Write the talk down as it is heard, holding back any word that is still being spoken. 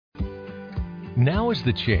Now is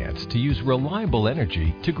the chance to use reliable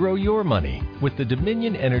energy to grow your money with the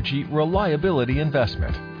Dominion Energy Reliability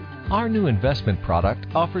Investment. Our new investment product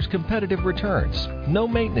offers competitive returns, no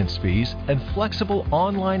maintenance fees, and flexible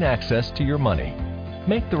online access to your money.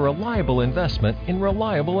 Make the reliable investment in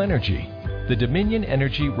reliable energy. The Dominion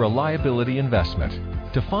Energy Reliability Investment.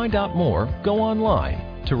 To find out more, go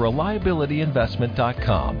online to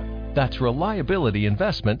reliabilityinvestment.com. That's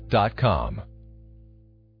reliabilityinvestment.com.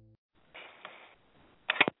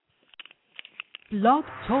 Blog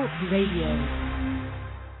Talk Radio.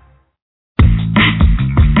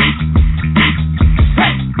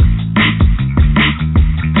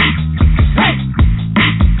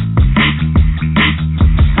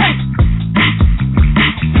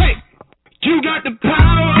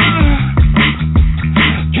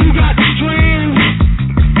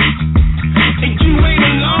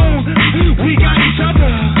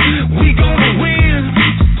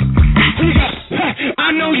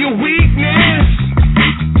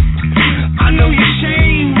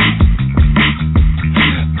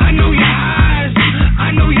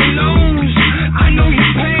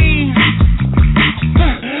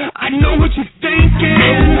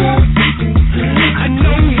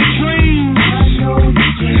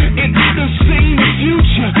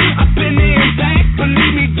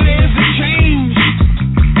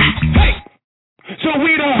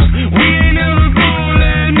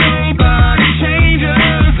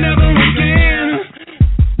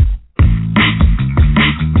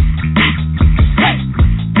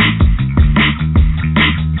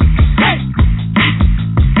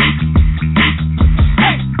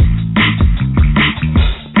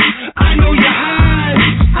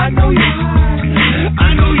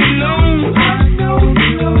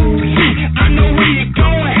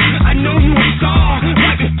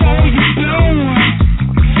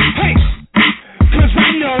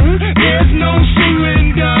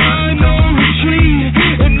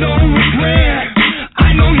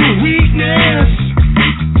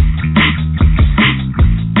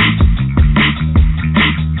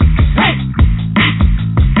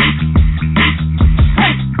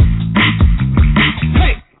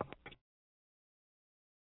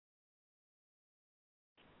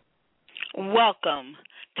 Welcome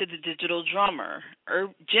to the Digital Drummer,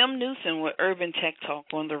 Jim Neusom with Urban Tech Talk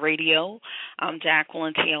on the radio. I'm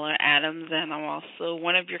Jacqueline Taylor Adams, and I'm also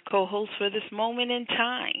one of your co-hosts for this moment in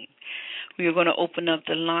time. We are going to open up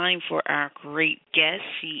the line for our great guest.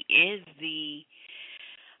 She is the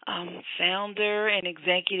founder and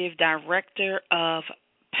executive director of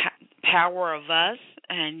Power of Us,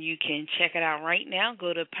 and you can check it out right now.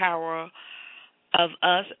 Go to powerofus.org.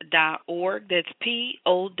 That's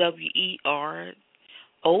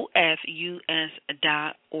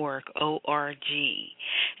POWEROFUS.org, O-R-G.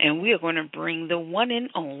 And we are going to bring the one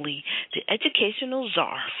and only, the educational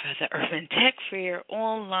czar for the Urban Tech Fair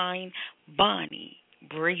online, Bonnie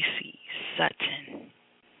Bracy Sutton.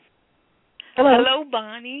 Hello. Hello,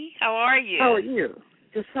 Bonnie. How are you? How are you?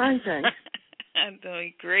 Just fine, thanks. I'm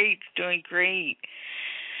doing great,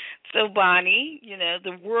 So, Bonnie,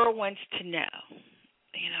 the world wants to know,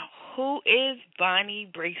 who is Bonnie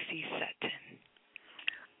Bracy Sutton?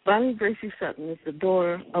 Bonnie Bracy Sutton is the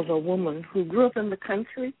daughter of a woman who grew up in the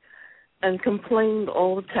country and complained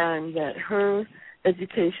all the time that her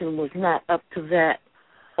education was not up to that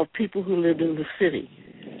of people who lived in the city.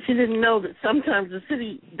 She didn't know that sometimes the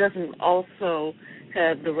city doesn't also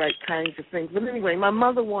have the right kinds of things. But anyway, my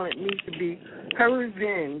mother wanted me to be her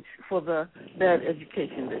revenge for the bad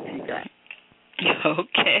education that she got.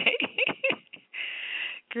 Okay.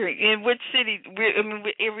 Great. In which city?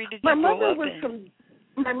 What area did you grow up in?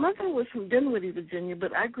 My mother was from Dinwiddie, Virginia,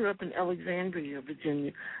 but I grew up in Alexandria,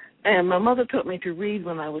 Virginia. And my mother taught me to read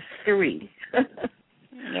when I was 3.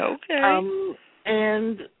 Okay.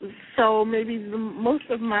 And so maybe most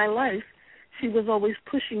of my life, she was always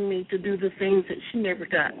pushing me to do the things that she never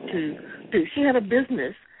got to do. She had a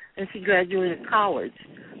business, and she graduated college,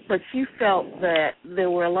 but she felt that there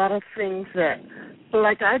were a lot of things that,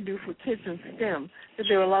 like I do for kids in STEM, that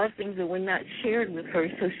there were a lot of things that were not shared with her,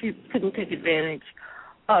 so she couldn't take advantage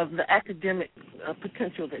of the academic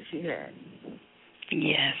potential that she had.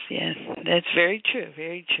 Yes, that's very true,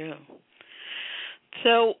 very true.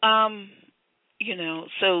 So,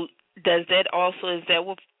 so does that also, is that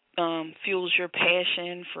what fuels your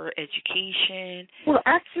passion for education? Well,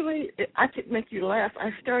 actually, I could make you laugh.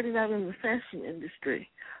 I started out in the fashion industry.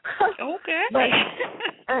 Okay. But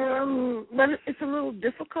it's a little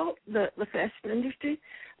difficult, the fashion industry,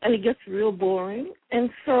 and it gets real boring. And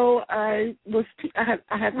so I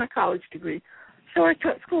had my college degree. So I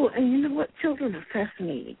taught school, and you know what? Children are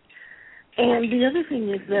fascinating. And the other thing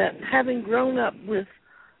is that having grown up with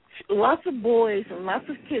lots of boys and lots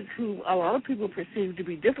of kids who a lot of people perceive to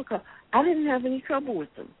be difficult, I didn't have any trouble with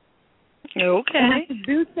them. Okay. And I could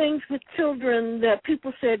do things with children that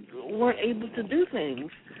people said weren't able to do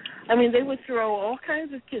things. I mean, they would throw all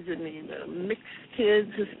kinds of kids at me, mixed kids,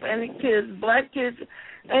 Hispanic kids, black kids,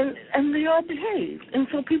 and they all behaved. And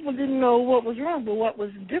so people didn't know what was wrong. But what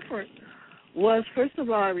was different was, first of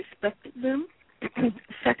all, I respected them.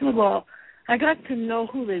 Second of all, I got to know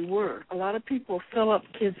who they were. A lot of people fill up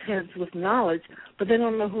kids' heads with knowledge, but they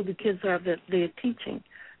don't know who the kids are that they're teaching.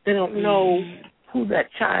 They don't know who that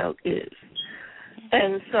child is.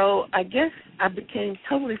 And so I guess I became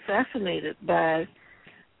totally fascinated by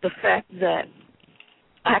the fact that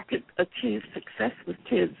I could achieve success with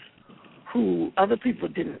kids who other people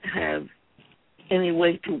didn't have any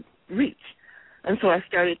way to reach. And so I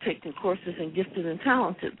started taking courses in gifted and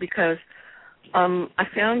talented because I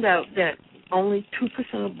found out that only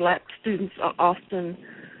 2% of black students are often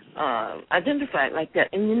identified like that.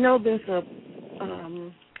 And you know, there's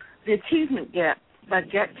The Achievement Gap by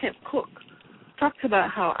Jack Kent Cooke talks about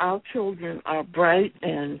how our children are bright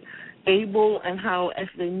and able and how as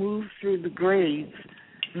they move through the grades,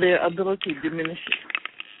 their ability diminishes.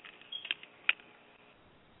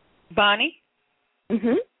 Bonnie?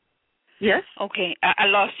 Mm-hmm. Yes? Okay, I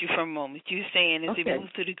lost you for a moment. You were saying as they move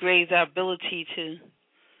through the grades, our ability to...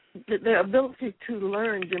 Their ability to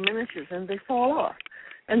learn diminishes and they fall off.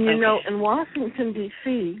 And you know, in Washington,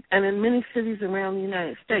 D.C., and in many cities around the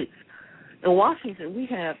United States, in Washington, we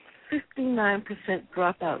have 59%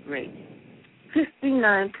 dropout rate.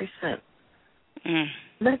 59%.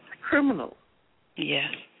 That's criminal.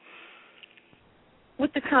 Yes.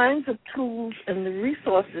 With the kinds of tools and the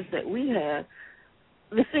resources that we have,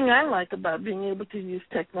 the thing I like about being able to use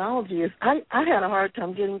technology is I had a hard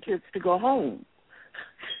time getting kids to go home.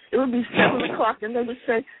 It would be 7 o'clock, and they would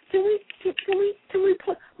say, "Can we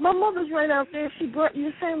play?" My mother's right out there. She brought you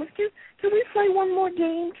a sandwich. Can we play one more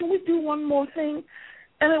game? Can we do one more thing?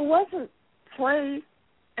 And it wasn't play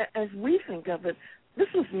as we think of it. This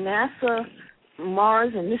was NASA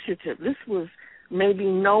Mars Initiative. This was maybe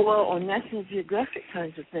NOAA or National Geographic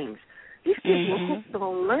kinds of things. These kids were hooked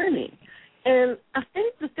on learning. And I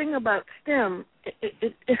think the thing about STEM,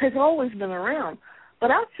 it has always been around,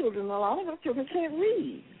 but our children, a lot of our children can't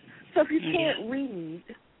read. So if you can't read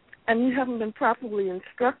and you haven't been properly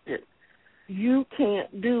instructed, you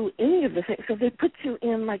can't do any of the things. So they put you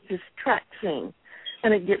in like this track thing,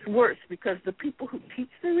 and it gets worse because the people who teach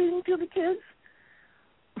the reading to the kids,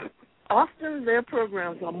 often their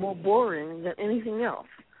programs are more boring than anything else.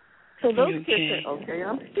 So those kids say, okay,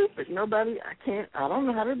 I'm stupid. I don't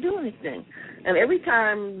know how to do anything. And every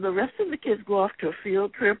time the rest of the kids go off to a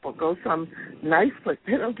field trip or go some nice place,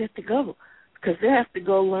 they don't get to go because they have to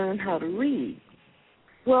go learn how to read.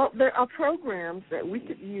 Well, there are programs that we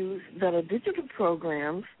could use that are digital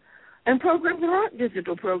programs and programs that aren't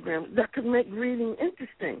digital programs that could make reading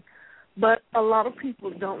interesting. But a lot of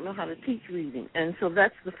people don't know how to teach reading, and so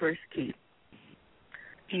that's the first key.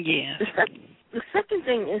 Yeah. The second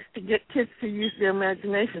thing is to get kids to use their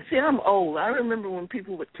imagination. See, I'm old. I remember when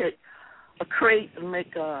people would take a crate and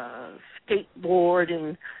make a skateboard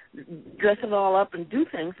and dress it all up and do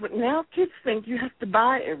things, but now kids think you have to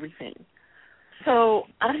buy everything. So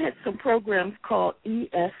I had some programs called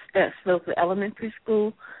ESS, those are elementary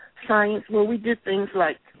school science, where we did things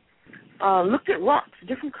like looked at rocks,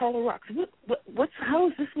 different color rocks. How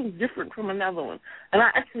is this one different from another one? And I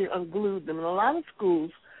actually unglued them. In a lot of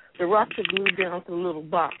schools, the rocks are glued down to a little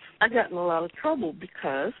box. I got in a lot of trouble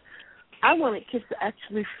because I wanted kids to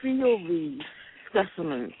actually feel these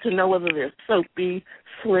specimens, to know whether they're soapy,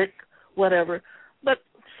 slick, whatever. But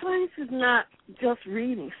science is not just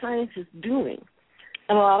reading. Science is doing.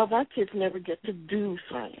 And a lot of our kids never get to do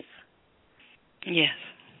science. Yes.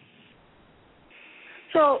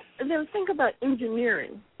 So then think about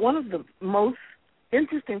engineering. One of the most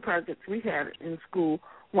interesting projects we had in school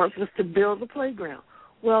once was to build a playground.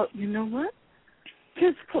 Well, you know what?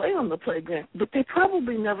 Kids play on the playground, but they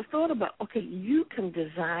probably never thought about, okay, you can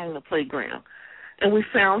design a playground. And we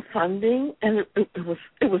found funding, and it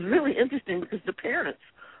was really interesting because the parents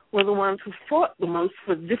were the ones who fought the most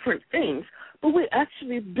for different things, but we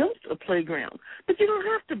actually built a playground. But you don't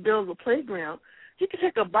have to build a playground. You can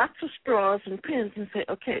take a box of straws and pins and say,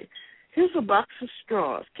 okay, here's a box of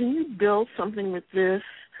straws. Can you build something with this?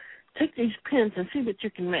 Take these pins and see what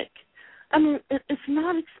you can make. I mean, it's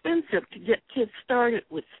not expensive to get kids started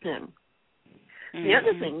with STEM. The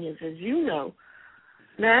other thing is, as you know,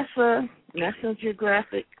 NASA, National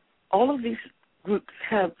Geographic, all of these groups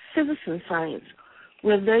have citizen science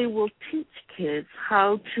where they will teach kids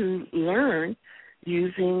how to learn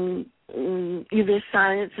using either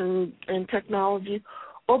science and technology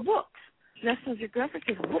or books. National Geographic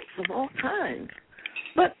has books of all kinds.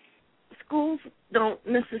 But schools don't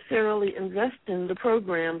necessarily invest in the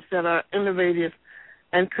programs that are innovative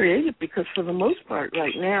and creative because for the most part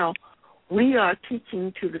right now, we are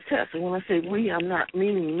teaching to the test. And when I say we, I'm not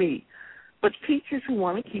meaning me. But teachers who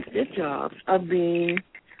want to keep their jobs are being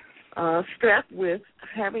strapped with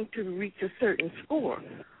having to reach a certain score.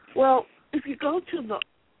 Well, if you go to the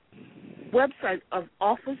website of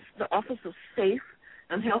the Office of Safe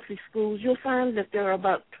and Healthy Schools, you'll find that there are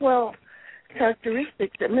about 12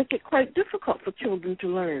 characteristics that make it quite difficult for children to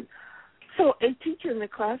learn. So a teacher in the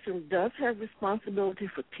classroom does have responsibility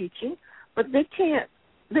for teaching, but they can't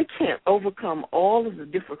overcome all of the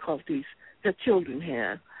difficulties that children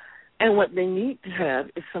have. And what they need to have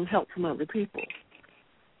is some help from other people.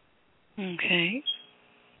 Okay.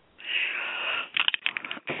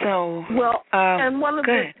 So, and one of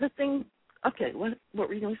the things. Okay, what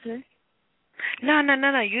were you going to say? No.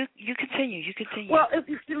 You continue. Well, if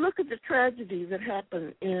you look at the tragedy that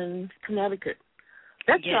happened in Connecticut,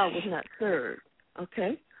 that child was not served.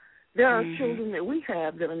 Okay, there are children that we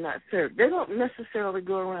have that are not served. They don't necessarily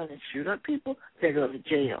go around and shoot up people. They go to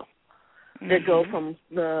jail. They go from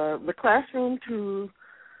the classroom to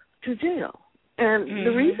jail. And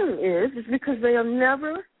the reason is because they're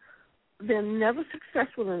never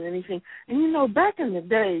successful in anything. And, you know, back in the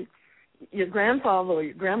day, your grandfather or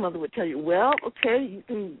your grandmother would tell you, well, okay, you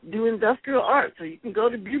can do industrial arts, or you can go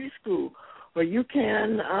to beauty school, or you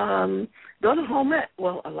can go to home ec.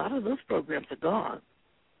 Well, a lot of those programs are gone.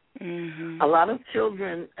 A lot of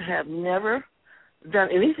children have never done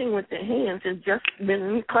anything with their hands and just been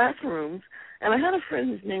in classrooms. And I had a friend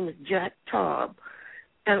whose name was Jack Taub.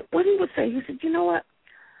 And what he would say, he said, you know what?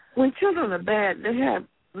 When children are bad, they have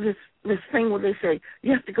this thing where they say,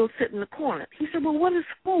 you have to go sit in the corner. He said, well, what is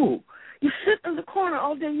school? You sit in the corner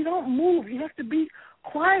all day. You don't move. You have to be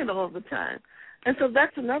quiet all the time. And so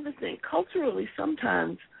that's another thing. Culturally,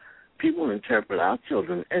 sometimes people interpret our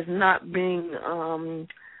children as not being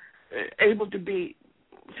able to be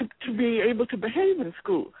able to behave in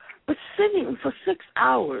school. But sitting for 6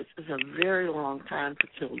 hours is a very long time for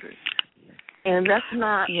children. And that's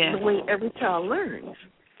not the way every child learns.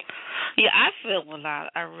 Yeah,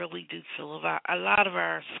 I really do feel a lot of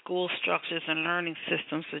our school structures and learning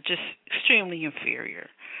systems are just extremely inferior.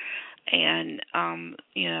 And,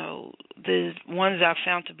 you know, the ones I've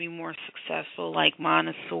found to be more successful, like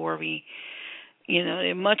Montessori, you know,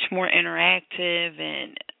 they're much more interactive,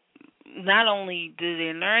 and not only do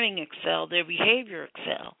their learning excel, their behavior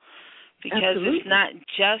excel. Because it's not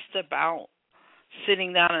just about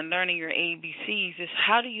sitting down and learning your ABCs. It's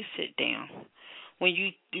how do you sit down? When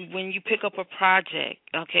you pick up a project,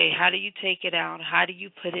 okay, how do you take it out? How do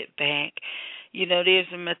you put it back? You know, there's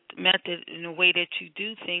a method in the way that you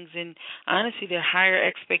do things, and honestly, there are higher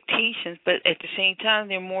expectations, but at the same time,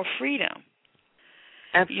 they're more freedom.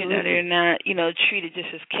 Absolutely. You know, they're not, you know, treated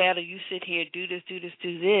just as cattle. You sit here, do this, do this,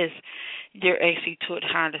 do this. They're actually taught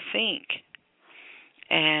how to think,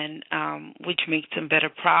 and which makes them better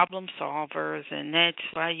problem solvers, and that's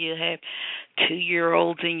why you have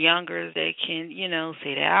 2-year-olds and younger that can, you know,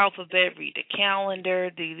 say the alphabet, read the calendar,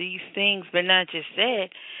 do these things, but not just that.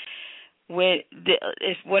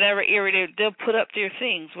 If whatever area they'll put up their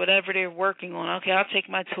things, whatever they're working on. Okay, I'll take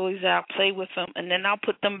my toys out, play with them, and then I'll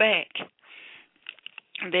put them back.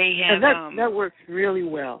 They have that works really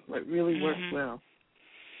well. It really works well.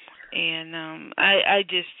 And I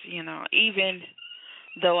just, you know, even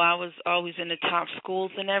though I was always in the top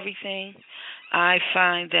schools and everything, I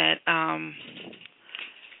find that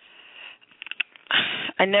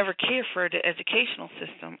I never cared for the educational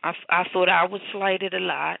system. I thought I was slighted a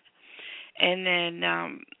lot. And then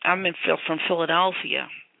I'm from Philadelphia.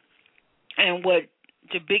 And what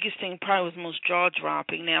the biggest thing probably was most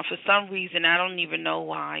jaw-dropping. Now, for some reason, I don't even know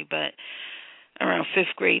why, but around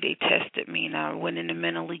 5th grade, they tested me, and I went in the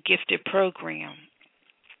mentally gifted program.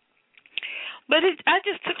 But I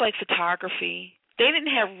just took, like, photography. They didn't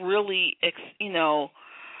have really, Excel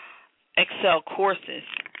courses.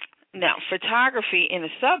 Now, photography in the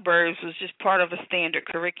suburbs was just part of a standard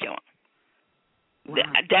curriculum. Wow.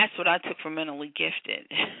 That's what I took for mentally gifted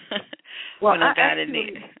when I got in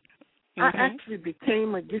there. I actually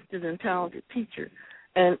became a gifted and talented teacher.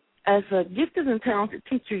 And as a gifted and talented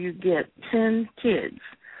teacher, you get 10 kids.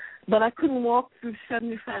 But I couldn't walk through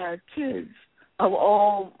 75 kids of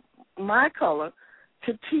all my color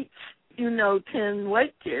to teach, 10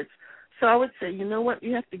 white kids. So I would say, you know what,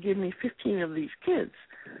 you have to give me 15 of these kids.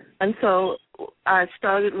 And so I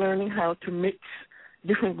started learning how to mix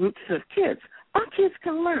different groups of kids, our kids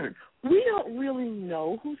can learn. We don't really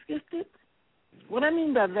know who's gifted. What I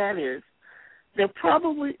mean by that is there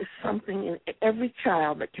probably is something in every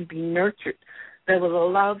child that can be nurtured that will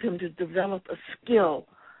allow them to develop a skill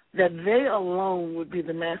that they alone would be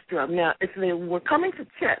the master of. Now, if they were coming to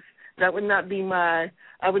chess, that would not be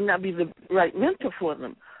I would not be the right mentor for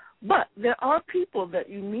them. But there are people that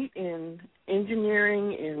you meet in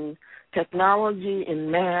engineering, in technology, in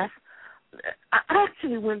math. I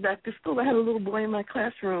actually went back to school. I had a little boy in my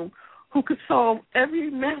classroom who could solve every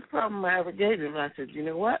math problem I ever gave him. I said, you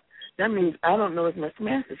know what? That means I don't know as much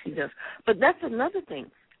math as he does. But that's another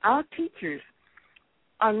thing. Our teachers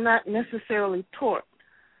are not necessarily taught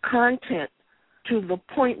content to the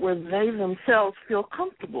point where they themselves feel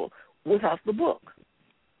comfortable without the book,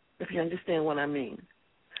 if you understand what I mean.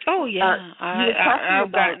 Oh yeah,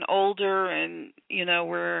 I've gotten older, and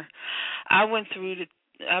where I've been through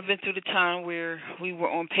the time where we were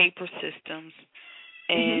on paper systems,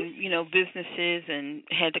 and businesses and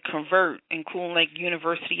had to convert, including like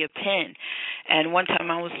University of Penn. And one time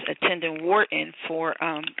I was attending Wharton for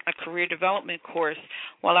a career development course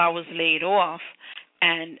while I was laid off,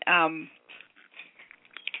 and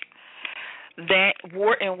that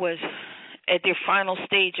Wharton was at their final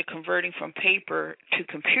stage of converting from paper to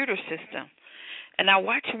computer system. And I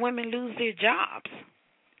watched women lose their jobs.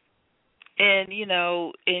 And,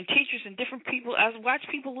 and teachers and different people, I watched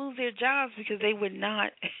people lose their jobs because they would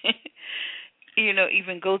not,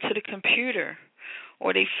 even go to the computer,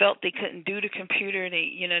 or they felt they couldn't do the computer.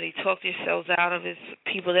 They talked themselves out of it.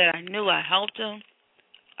 People that I knew, I helped them.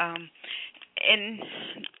 And,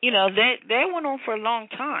 that went on for a long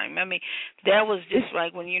time. I mean, that was just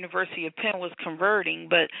like when University of Penn was converting.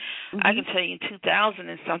 But I can tell you in 2000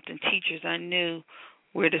 and something, teachers I knew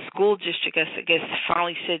where the school district, I guess,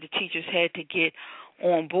 finally said the teachers had to get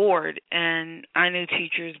on board. And I knew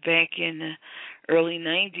teachers back in the early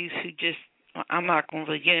 90s who just, I'm not going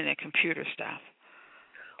to really get into computer stuff.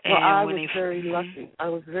 Well, I was very lucky. I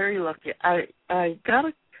was very lucky. I got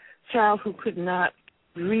a child who could not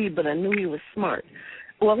read, but I knew he was smart.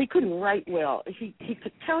 Well, he couldn't write well. He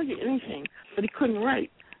could tell you anything, but he couldn't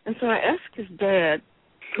write. And so I asked his dad,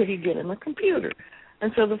 could he get him a computer?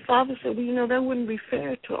 And so the father said, well, that wouldn't be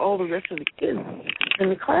fair to all the rest of the kids in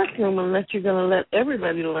the classroom unless you're going to let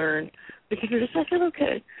everybody learn the computer. So I said,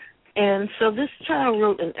 okay. And so this child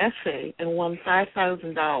wrote an essay and won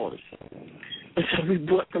 $5,000. And so we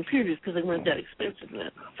bought computers because they weren't that expensive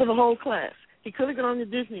then for the whole class. He could have gone to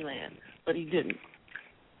Disneyland, but he didn't.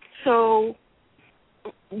 So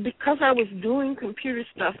because I was doing computer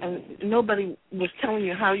stuff and nobody was telling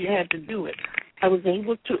you how you had to do it, I was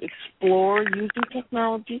able to explore using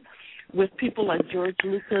technology with people like George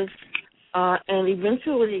Lucas and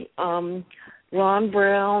eventually Ron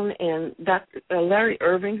Brown and Dr. Larry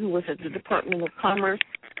Irving, who was at the Department of Commerce.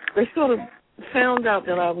 They sort of found out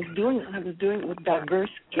that I was doing it with diverse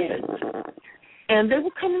kids, and they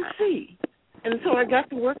would come and see. And so I got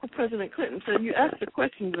to work with President Clinton. So you asked a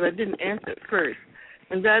question that I didn't answer at first,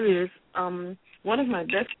 and that is one of my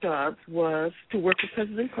best jobs was to work with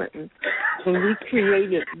President Clinton when we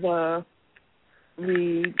created the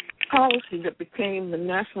policy that became the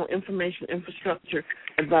National Information Infrastructure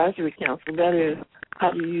Advisory Council. That is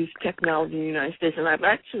how to use technology in the United States. And I've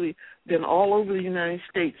actually been all over the United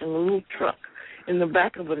States in a little truck in the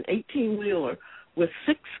back of an 18-wheeler with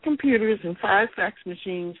 6 computers and 5 fax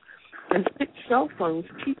machines and 6 cell phones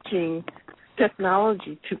teaching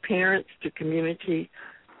technology to parents, to community,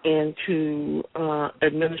 and to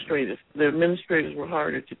administrators. The administrators were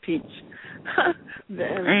harder to teach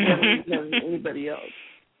than anybody else.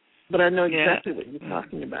 But I know exactly what you're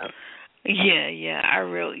talking about. Yeah, I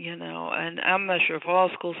really, and I'm not sure of all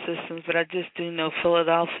school systems, but I just do know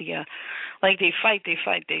Philadelphia, like they fight,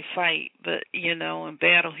 but, and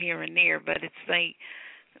battle here and there, but it's like,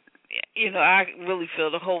 I really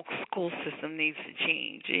feel the whole school system needs to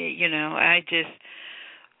change.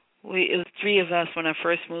 It was 3 of us when I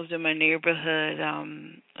first moved in my neighborhood.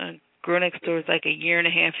 A girl next door was like a year and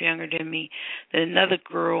a half younger than me. Then another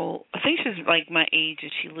girl, I think she was like my age,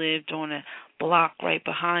 and she lived on a block right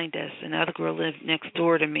behind us. Another girl lived next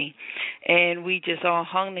door to me. And we just all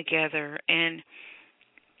hung together. And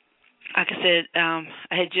like I said,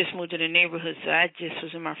 I had just moved to the neighborhood, so I just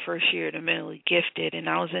was in my first year of the mentally gifted, and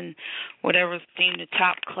I was in whatever deemed the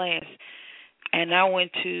top class. And I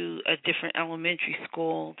went to a different elementary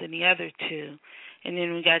school than the other 2. And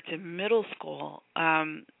then we got to middle school.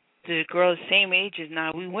 The girl the same age as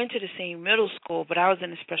now, we went to the same middle school, but I was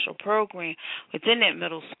in a special program within that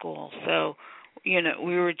middle school. So, we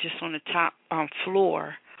were just on the top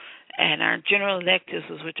floor, and our general electives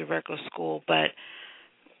was with the regular school. But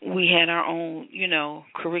we had our own,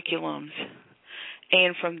 curriculums.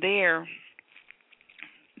 And from there,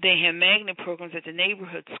 they had magnet programs at the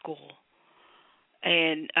neighborhood school.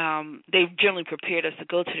 And they generally prepared us to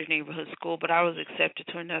go to the neighborhood school, but I was accepted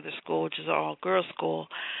to another school, which is an all-girls school.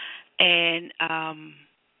 And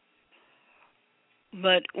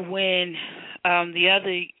but when the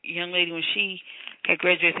other young lady, when she had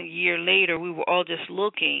graduated a year later, we were all just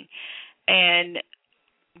looking, and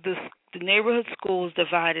the neighborhood school was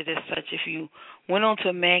divided as such. If you went on to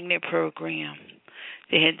a magnet program,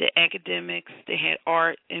 they had the academics, they had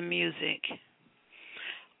art and music,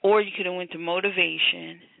 or you could have went to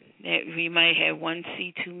motivation. We might have one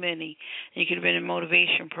seat too many. You could have been in a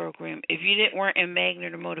motivation program. If you weren't in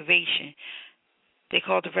magnet or motivation, they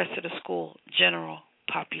called the rest of the school general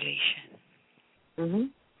population. Mhm.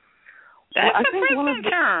 That's a prison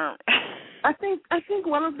term. I think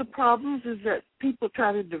one of the problems is that people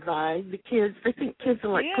try to divide the kids. They think kids are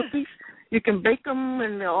like cookies. You can bake them,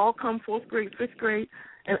 and they'll all come 4th grade, 5th grade.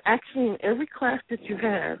 And actually, in every class that you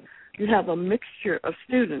have a mixture of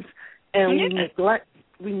students. And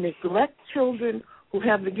we neglect children who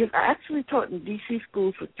have the gift. I actually taught in D.C.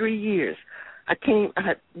 schools for 3 years. I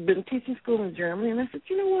had been teaching school in Germany, and I said,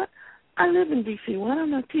 you know what? I live in D.C. Why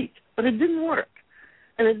don't I teach? But it didn't work.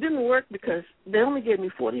 And it didn't work because they only gave me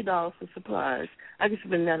 $40 for supplies. I could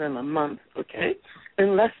spend that in a month, okay?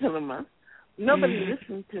 In less than a month. Nobody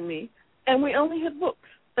listened to me. And we only had books.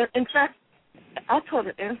 In fact, I taught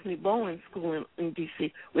at Anthony Bowen School in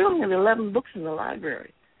D.C. We only had 11 books in the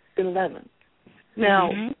library. 11.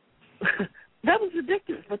 Now, that was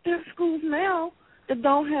ridiculous. But there are schools now that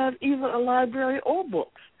don't have either a library or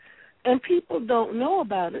books. And people don't know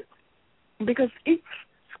about it because each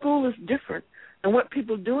school is different. And what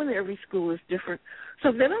people do in every school is different. So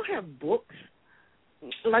if they don't have books,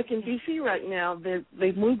 like in D.C. right now,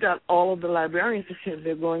 they've moved out all of the librarians because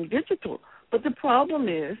they're going digital. But the problem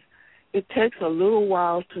is it takes a little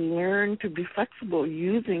while to learn to be flexible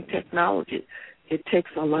using technology. It takes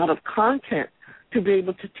a lot of content to be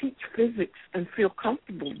able to teach physics and feel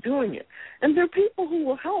comfortable doing it. And there are people who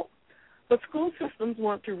will help. But school systems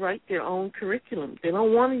want to write their own curriculum. They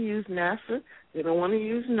don't want to use NASA. They don't want to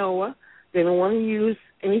use NOAA. They don't want to use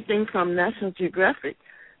anything from National Geographic.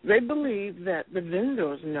 They believe that the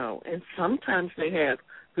vendors know, and sometimes they have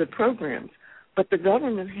good programs. But the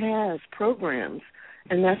government has programs,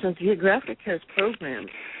 and National Geographic has programs,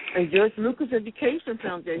 and George Lucas Education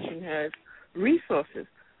Foundation has resources.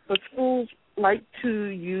 But schools like to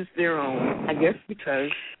use their own, I guess, because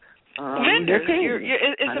vendors.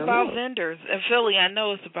 It's about vendors. In Philly, I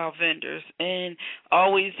know it's about vendors, and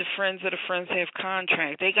always the friends of the friends have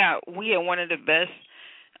contract. We had one of the best.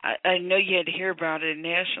 I know you had to hear about it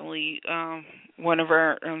nationally. One of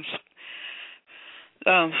our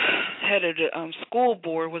head of the school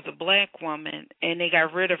board was a black woman, and they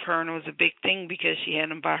got rid of her, and it was a big thing because she had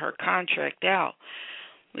them buy her contract out.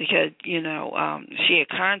 Because, she had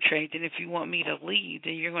contract, and if you want me to leave,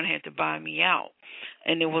 then you're going to have to buy me out.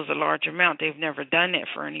 And it was a large amount. They've never done that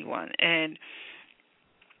for anyone.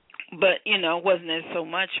 But it wasn't as so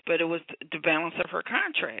much, but it was the balance of her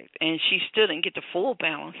contract. And she still didn't get the full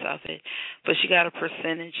balance of it, but she got a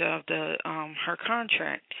percentage of the her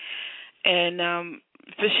contract. And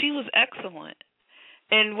but she was excellent.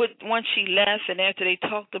 And once she left, and after they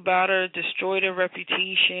talked about her, destroyed her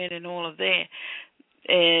reputation and all of that,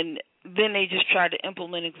 and then they just tried to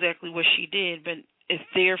implement exactly what she did, but it's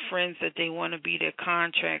their friends that they want to be their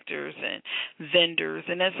contractors and vendors,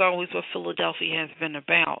 and that's always what Philadelphia has been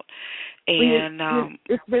about. And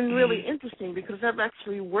it's been really interesting because I've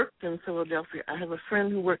actually worked in Philadelphia. I have a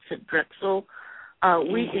friend who works at Drexel.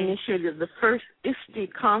 We initiated the first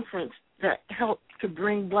ISTE conference that helped to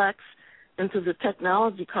bring blacks into the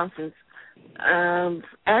technology conference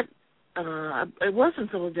it was in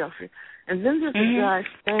Philadelphia. And then there's a guy,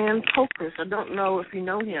 Stan Pokers. I don't know if you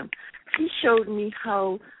know him. He showed me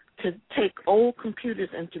how to take old computers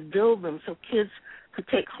and to build them so kids could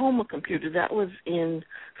take home a computer. That was in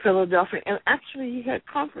Philadelphia. And actually he had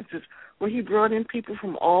conferences where he brought in people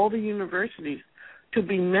from all the universities to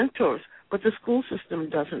be mentors. But the school system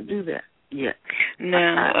doesn't do that yet.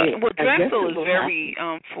 No. Well, Drexel is very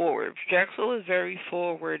forward. Drexel is very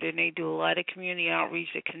forward, and they do a lot of community outreach.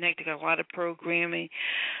 They connect. They got a lot of programming.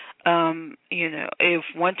 If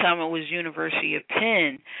one time it was University of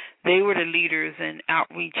Penn, they were the leaders in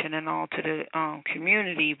outreach and all to the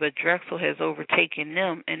community, but Drexel has overtaken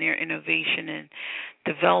them in their innovation and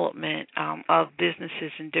development of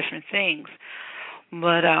businesses and different things.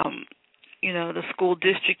 But the school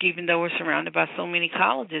district, even though we're surrounded by so many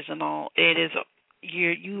colleges and all, it is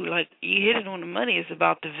you hit it on the money. It's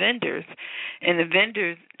about the vendors, and the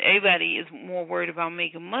vendors. Everybody is more worried about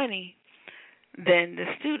making money than the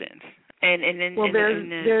students, and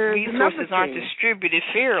the resources aren't distributed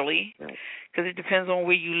fairly because it depends on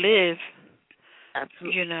where you live.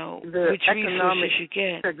 Absolutely. You know, the which resources you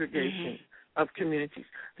get. Segregation of communities.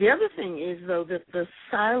 The other thing is, though, that the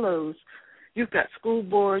silos, you've got school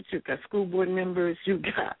boards, you've got school board members, you've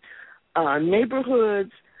got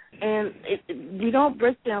neighborhoods, and we don't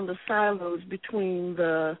break down the silos between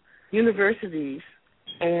the universities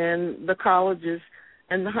and the colleges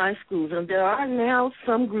and the high schools. And there are now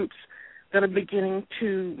some groups that are beginning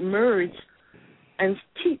to merge and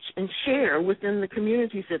teach and share within the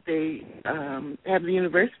communities that they have the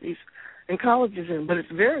universities and colleges in, but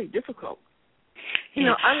it's very difficult. You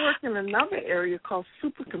know, I work in another area called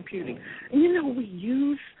supercomputing, and you know, we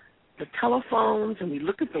use the telephones and we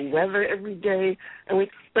look at the weather every day,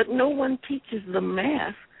 but no one teaches the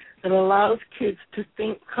math that allows kids to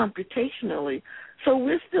think computationally. So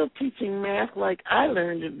we're still teaching math like I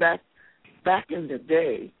learned it back in the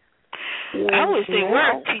day. I wish they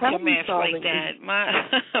weren't teaching math like that.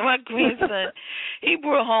 My grandson, he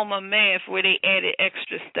brought home a math where they added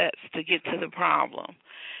extra steps to get to the problem.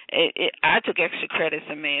 I took extra credits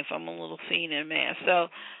in math. I'm a little fiend in math. So,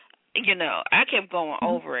 you know, I kept going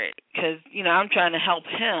over it because, you know, I'm trying to help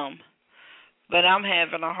him, but I'm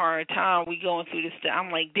having a hard time. We going through this.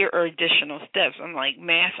 I'm like, there are additional steps. I'm like,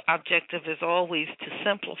 math objective is always to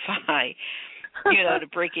simplify, you know, to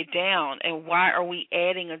break it down. And why are we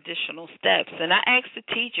adding additional steps? And I asked the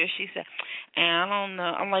teacher. She said, I don't know.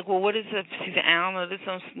 I'm like, well, what is it? She said, I don't know. There's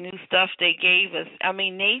some new stuff they gave us. I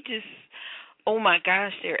mean, they just, oh, my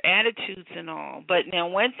gosh, their attitudes and all. But now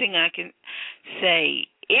one thing I can say,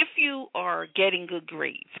 if you are getting good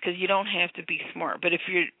grades, because you don't have to be smart, but if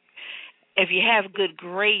you have good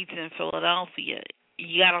grades in Philadelphia,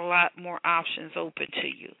 you got a lot more options open to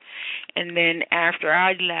you. And then after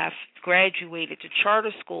I graduated, the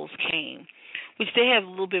charter schools came, which they have a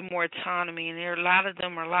little bit more autonomy, and a lot of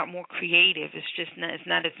them are a lot more creative. It's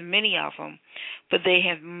not as many of them, but they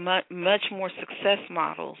have much more success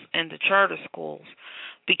models in the charter schools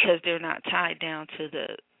because they're not tied down to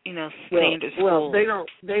the standard schools. Well,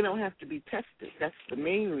 they don't have to be tested. That's the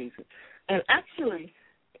main reason. And actually,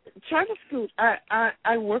 charter schools,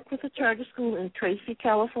 I work with a charter school in Tracy,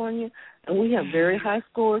 California, and we have very high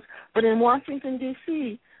scores. But in Washington,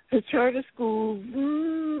 D.C., the charter schools,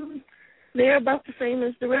 they're about the same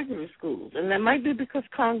as the regular schools. And that might be because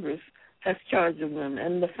Congress has charge of them,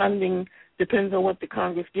 and the funding depends on what the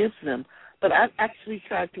Congress gives them. But I've actually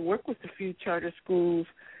tried to work with a few charter schools,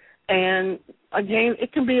 and again,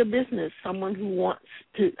 it can be a business. Someone who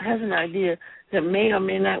has an idea that may or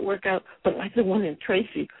may not work out. But like the one in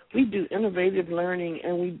Tracy, we do innovative learning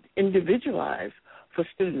and we individualize for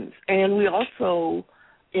students. And we also,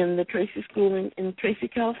 in the Tracy School in Tracy,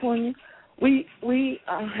 California, we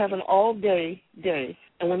have an all-day day.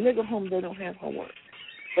 And when they go home, they don't have homework,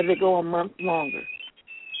 but they go a month longer.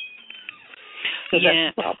 So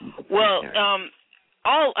yeah. That's the problem. Well,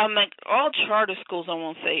 all charter schools, I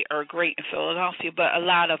won't say are great in Philadelphia, but a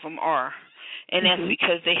lot of them are, and that's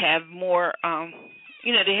because they have more,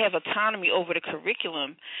 they have autonomy over the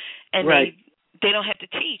curriculum, and right. they don't have to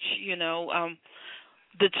teach.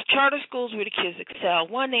 The charter schools where the kids excel,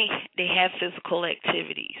 one, they have physical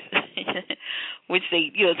activities, which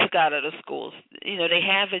they took out of the schools. They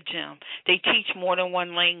have a gym. They teach more than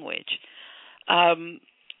one language.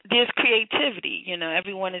 There's creativity,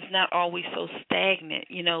 everyone is not always so stagnant.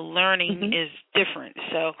 Learning is different.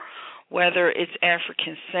 So whether it's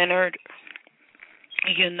African-centered,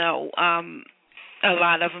 a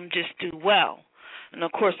lot of them just do well. And,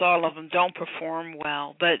 of course, all of them don't perform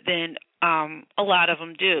well, but then a lot of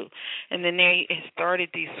them do. And then they started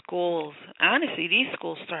these schools. Honestly, these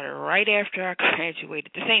schools started right after I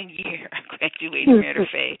graduated, the same year I graduated, matter of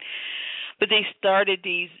fact. But they started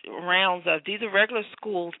these rounds of, these are regular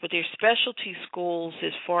schools, but they're specialty schools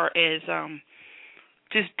as far as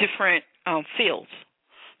just different fields.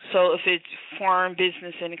 So if it's foreign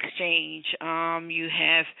business and exchange, you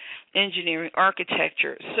have engineering,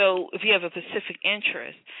 architecture. So if you have a specific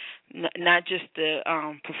interest, not just the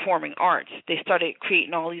performing arts, they started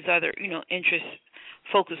creating all these other,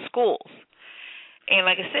 interest-focused schools. And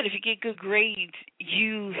like I said, if you get good grades,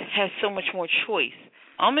 you have so much more choice.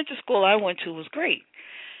 Elementary school I went to was great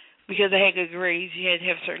because I had good grades. You had to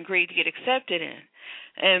have certain grades to get accepted in.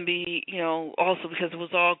 And also because it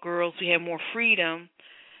was all girls, we had more freedom.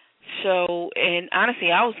 So, and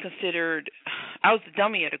honestly, I was the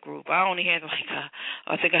dummy of the group. I only had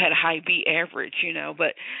I think I had a high B average,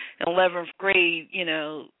 but in 11th grade,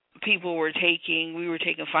 people were taking, we were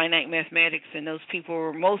taking finite mathematics, and those people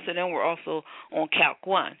were, most of them were also on Calc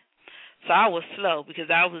 1. So I was slow because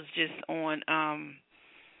I was just on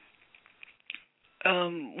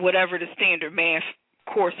whatever the standard math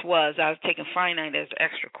course was. I was taking finite as an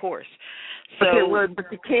extra course. So, but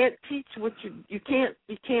you can't teach what you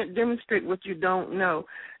can't demonstrate what you don't know.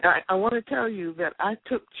 I want to tell you that I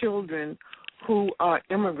took children who are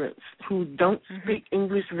immigrants who don't speak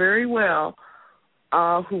English very well,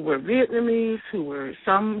 who were Vietnamese,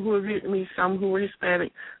 some who were Vietnamese, some who were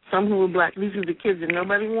Hispanic, some who were black. These are the kids that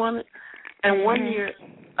nobody wanted. And one year,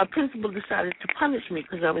 a principal decided to punish me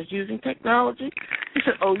because I was using technology. He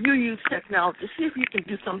said, "Oh, you use technology. See if you can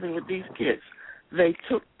do something with these kids." They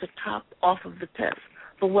took the top off of the test.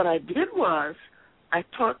 But what I did was I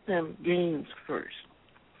taught them games first.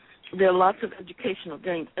 There are lots of educational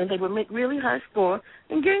games, and they would make really high score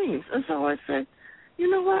in games. And so I said, you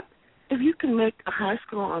know what? If you can make a high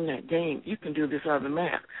score on that game, you can do this other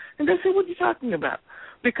math. And they said, what are you talking about?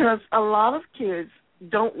 Because a lot of kids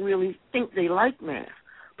don't really think they like math,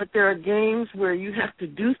 but there are games where you have to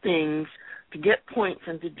do things to get points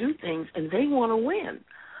and to do things, and they want to win.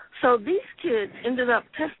 So these kids ended up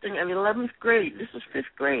testing in 11th grade. This was 5th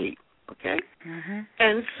grade, okay?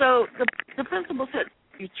 And so the principal said,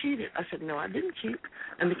 you cheated. I said, no, I didn't cheat.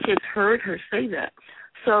 And the kids heard her say that.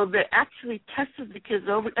 So they actually tested the kids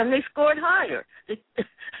over, and they scored higher. They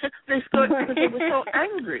scored because they were so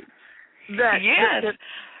angry. That,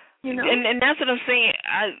 you know? And that's what I'm saying.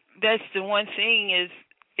 That's the one thing is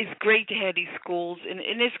it's great to have these schools, and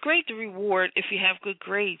it's great to reward if you have good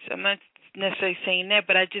grades. I'm not necessarily saying that,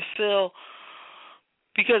 but I just feel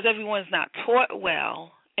because everyone's not taught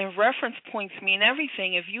well, and reference points mean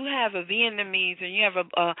everything. If you have a Vietnamese and you have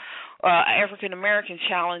a African American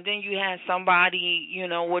child, and then you have somebody, you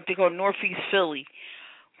know, what they call Northeast Philly,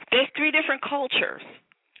 there's 3 different cultures.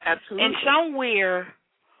 Absolutely. And somewhere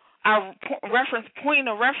our point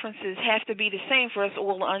of references have to be the same for us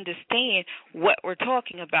all to understand what we're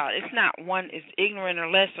talking about. It's not one is ignorant or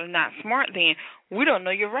less or not smart than. We don't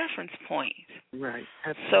know your reference point. Right.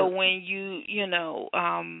 Absolutely. So when you know,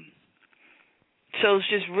 so it's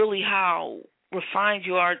just really how refined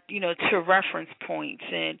you are, you know, to reference points.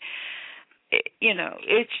 And, you know,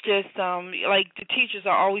 it's just like the teachers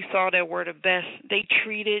I always saw that were the best. They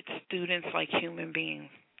treated students like human beings.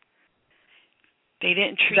 They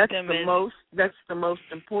didn't treat them as... That's the most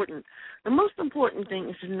important. The most important thing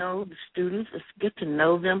is to know the students, is get to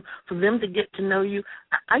know them, for them to get to know you.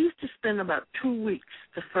 I used to spend about 2 weeks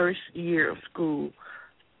the first year of school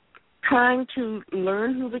trying to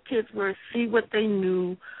learn who the kids were, see what they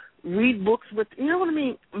knew, read books with, you know what I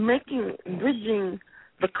mean, bridging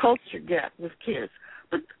the culture gap with kids.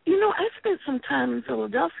 But, you know, I spent some time in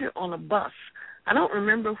Philadelphia on a bus. I don't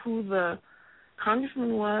remember who the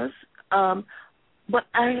congressman was, but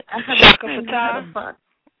I have Shaka a Fatah? bus.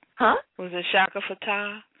 Huh? Was it Shaka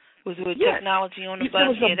Fatah? Was it with yes. technology on the There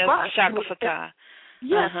bus? was Yeah, that was Shaka Fatah.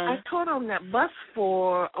 Yes, I taught on that bus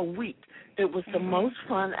for a week. It was the most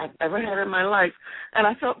fun I've ever had in my life. And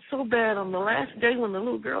I felt so bad on the last day when the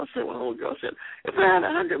little girl said, if I had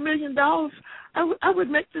 $100 million, I would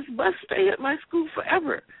make this bus stay at my school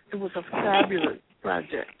forever. It was a fabulous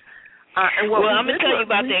project. I'm going to tell you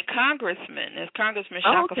about that congressman. It's Congressman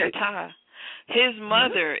Shaka Fatah. His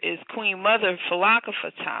mother is Queen Mother Falaka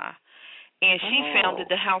Fatah, and she founded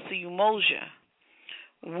the House of Umoja,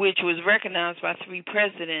 which was recognized by 3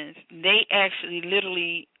 presidents. They actually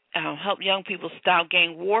literally helped young people stop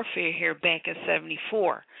gang warfare here back in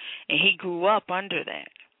 1974, and he grew up under that.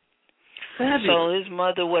 Fabulous. So his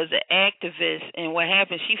mother was an activist, and what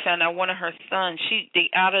happened, she found out one of her sons,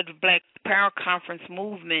 out of the Black Power Conference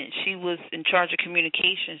movement, she was in charge of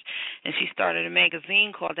communications, and she started a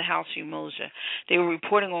magazine called the House of Umoja. They were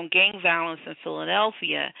reporting on gang violence in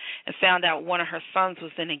Philadelphia and found out one of her sons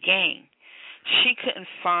was in a gang.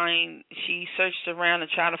 She searched around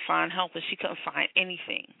and tried to find help, and she couldn't find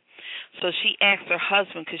anything. So she asked her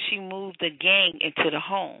husband, could she move the gang into the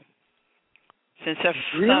home? Since her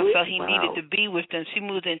son felt he needed to be with them, she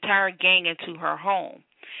moved the entire gang into her home.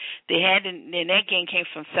 And that gang came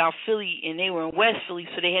from South Philly, and they were in West Philly,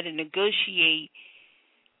 so they had to negotiate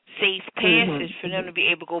safe passage for them to be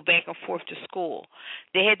able to go back and forth to school.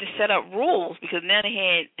 They had to set up rules because now they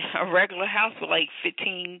had a regular house with like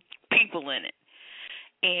 15 people in it.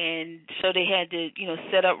 And so they had to,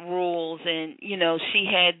 set up rules, and, she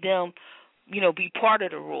had them, be part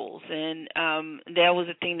of the rules. And that was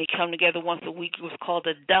a thing. They come together once a week. It was called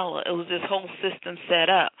a Della. It was this whole system set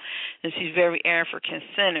up. And she's very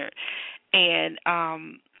African-centered. And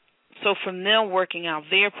So from them working out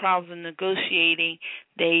their problems and negotiating,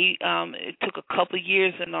 they it took a couple of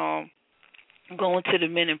years and all going to the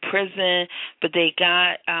men in prison, but they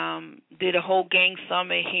got did a whole gang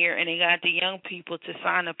summit here, and they got the young people to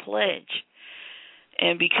sign a pledge.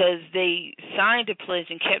 And because they signed a pledge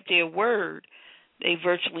and kept their word, they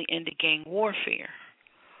virtually ended gang warfare.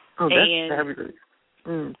 Oh, that's fabulous.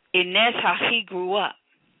 And that's how he grew up.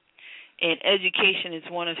 And education is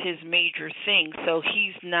one of his major things. So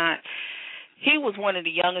he was one of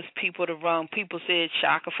the youngest people to run. People said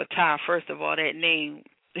Shaka Fatah. First of all, that name,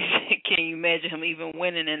 can you imagine him even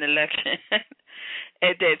winning an election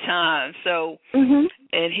at that time? So,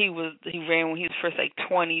 and he ran when he was first like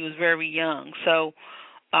 20. He was very young. So,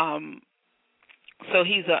 so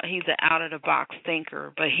he's an out of the box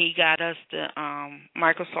thinker. But he got us the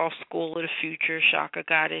Microsoft School of the Future. Shaka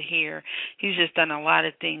got it here. He's just done a lot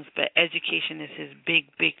of things, but education is his big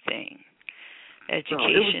thing.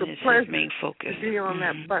 Education is his main focus. To be on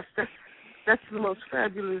that bus, that's the most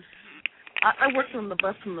fabulous. I worked on the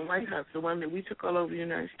bus from the White House, the one that we took all over the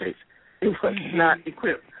United States. It was not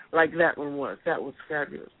equipped like that one was. That was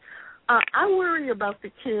fabulous. I worry about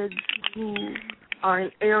the kids who are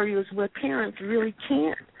in areas where parents really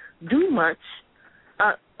can't do much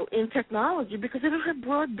in technology because they don't have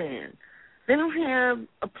broadband. They don't have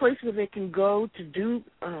a place where they can go to do,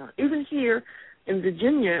 even here in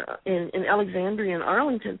Virginia, in Alexandria and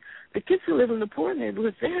Arlington, the kids who live in the poor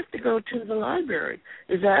neighborhoods, they have to go to the library.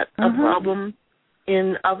 Is that a problem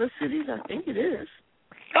in other cities? I think it is.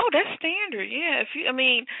 Oh, that's standard, yeah.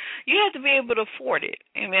 You have to be able to afford it.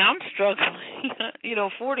 I mean, I'm struggling,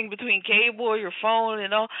 affording between cable or your phone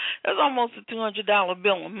and all. That's almost a $200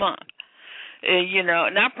 bill a month.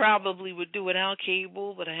 And I probably would do without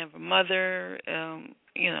cable, but I have a mother,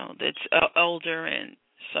 that's older, and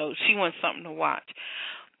so she wants something to watch.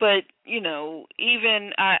 But,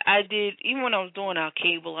 even when I was doing our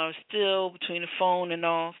cable, I was still, between the phone and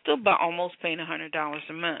all, still about almost paying $100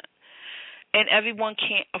 a month. And everyone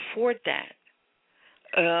can't afford that.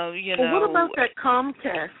 Well, what about that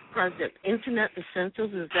Comcast project, Internet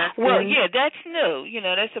Essentials? Is that Well, yeah, that's new.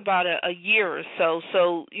 That's about a year or so.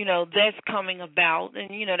 So, that's coming about. And,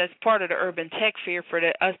 that's part of the Urban Tech Fair for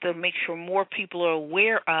us to make sure more people are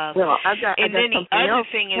aware of. Well, I got then the other else.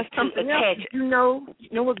 thing is to attach it. You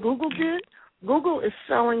know what Google did? Google is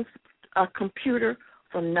selling a computer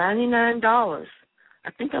for $99.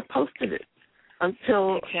 I think I posted it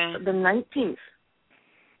until the 19th.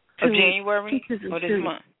 Of January or this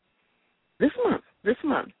month? This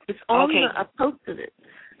month. It's on I posted it.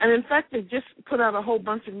 And in fact, they just put out a whole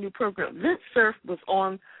bunch of new programs. Vince Cerf was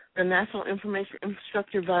on the National Information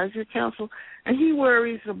Infrastructure Advisory Council, and he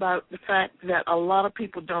worries about the fact that a lot of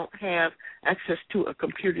people don't have access to a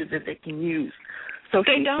computer that they can use. So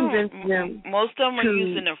they don't. Most of them are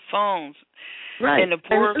using their phones. Right. In the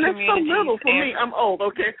poor and that's so little for and me. I'm old,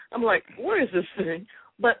 okay? I'm like, where is this thing?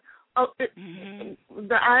 But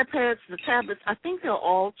the iPads, the tablets, I think they'll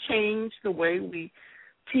all change the way we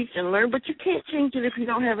teach and learn, but you can't change it if you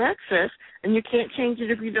don't have access, and you can't change it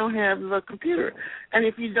if you don't have the computer. And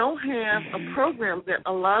if you don't have a program that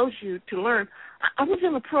allows you to learn. I was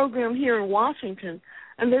in a program here in Washington,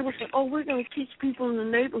 and they were saying, we're going to teach people in the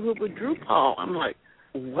neighborhood with Drupal. I'm like,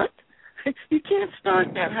 what? You can't start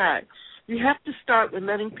that high. You have to start with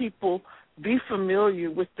letting people be familiar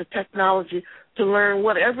with the technology to learn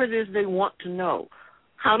whatever it is they want to know.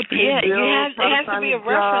 How to pay bills, there has to be a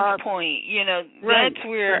reference job. point. Right. That's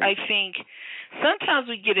where I think sometimes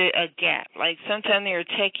we get a gap. Like sometimes there are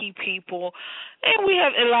techie people, and we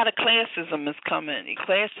have a lot of classism is coming.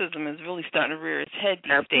 Classism is really starting to rear its head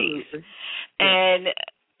these days. And,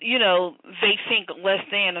 they think less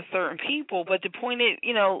than a certain people, but the point is,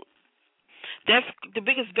 that's the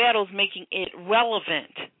biggest battle is making it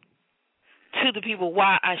relevant to the people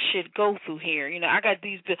why I should go through here. I got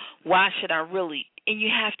these, why should I really? And you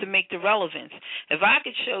have to make the relevance. If I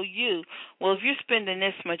could show you, well, if you're spending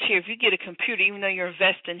this much here, if you get a computer, even though you're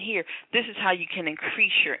investing here, this is how you can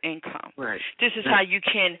increase your income. Right. This is how you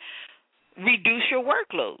can reduce your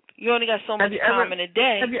workload. You only got so much time in a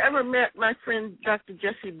day. Have you ever met my friend Dr.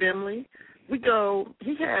 Jesse Bimley?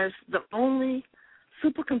 He has the only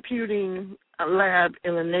supercomputing lab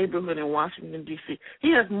in a neighborhood in Washington, D.C.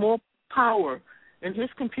 He has more power in his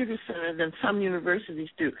computer center than some universities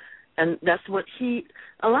do. And that's what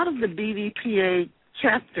a lot of the BDPA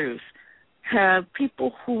chapters have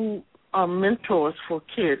people who are mentors for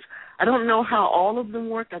kids. I don't know how all of them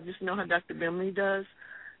work. I just know how Dr. Bimley does.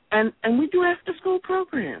 And we do after-school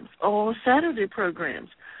programs or Saturday programs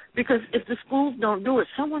because if the schools don't do it,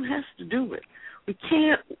 someone has to do it. We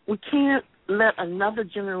can't let another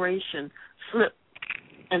generation slip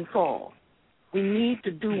and fall. We need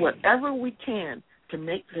to do whatever we can to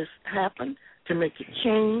make this happen, to make it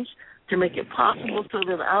change, to make it possible so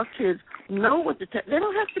that our kids know what they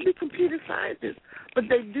don't have to be computer scientists, but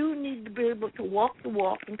they do need to be able to walk the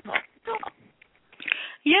walk and talk the talk.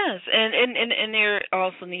 Yes, and there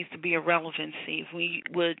also needs to be a relevancy. If we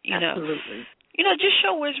would, Absolutely. Just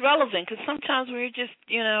show where it's relevant, because sometimes we're just,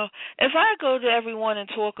 if I go to everyone and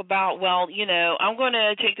talk about, I'm going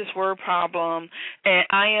to take this word problem and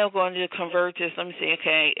I am going to convert this. Let me say,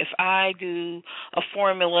 okay, if I do a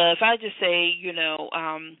formula, if I just say,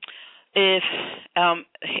 if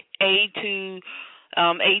A2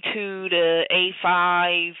 to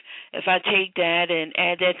A5, if I take that and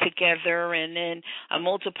add that together and then I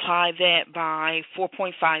multiply that by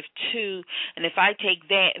 4.52, and if I take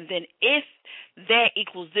that and then if that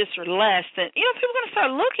equals this or less, then, people are going to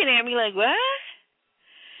start looking at me like, what?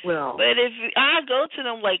 Well, but if I go to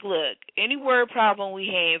them like, look, any word problem we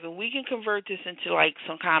have, and we can convert this into like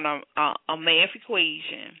some kind of a math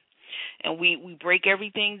equation, and we break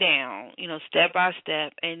everything down, step by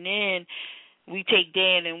step, and then we take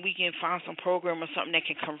that and we can find some program or something that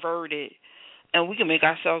can convert it, and we can make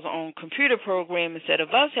ourselves our own computer program instead of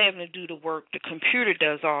us having to do the work. The computer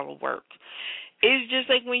does all the work. It's just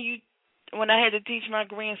like when I had to teach my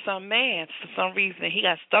grandson math, for some reason he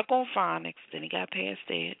got stuck on phonics, then he got past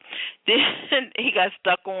that. Then he got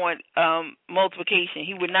stuck on multiplication.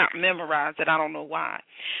 He would not memorize it. I don't know why.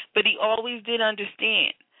 But he always did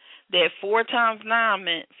understand that 4 times 9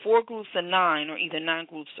 meant 4 groups of 9 or either 9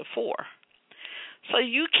 groups of 4. So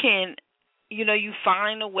you can, you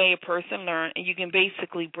find a way a person learns, and you can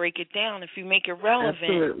basically break it down if you make it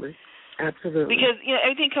relevant. Absolutely. Because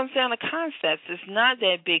everything comes down to concepts. It's not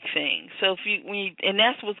that big thing. So and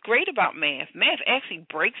that's what's great about math. Math actually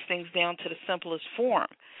breaks things down to the simplest form,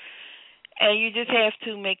 and you just have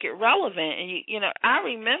to make it relevant. And I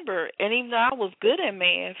remember, and even though I was good at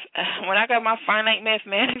math, when I got my finite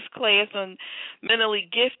mathematics class on mentally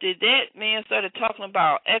gifted, that man started talking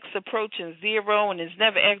about x approaching 0, and it's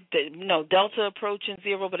never delta approaching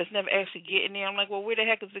 0, but it's never actually getting there. I'm like, well, where the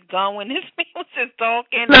heck is it going? This man was just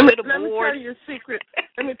talking to the board.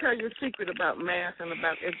 Let me tell you a secret about math and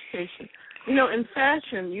about education. In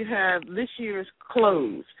fashion, you have this year's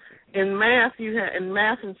clothes. In math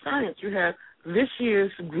and science, you have this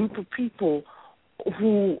year's group of people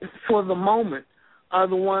who, for the moment, are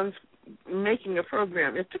the ones making a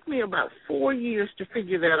program. It took me about 4 years to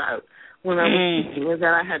figure that out when I was teaching, was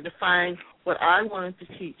that I had to find what I wanted to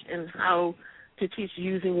teach and how to teach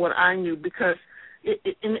using what I knew, because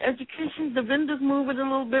in education, the vendors move it a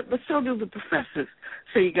little bit, but so do the professors.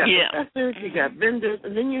 So you got professors, you got vendors,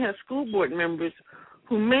 and then you have school board members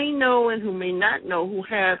who may know and who may not know, who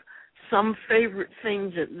have some favorite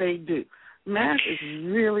things that they do. Math is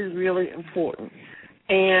really, really important.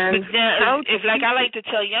 And I like to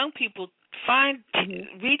tell young people,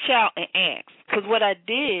 reach out and ask. Because what I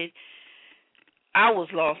did, I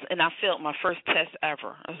was lost, and I failed my first test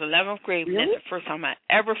ever. I was 11th grade, and that's the first time I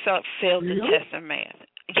ever failed the test in math.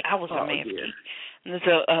 I was a math geek. And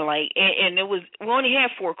so, and it was, we only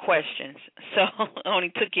had 4 questions, so I only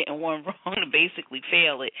took it in one wrong to basically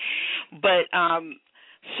fail it. But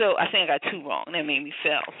so I think I got 2 wrong. That made me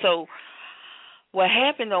fail. So what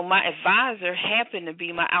happened, though, my advisor happened to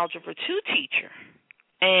be my Algebra 2 teacher,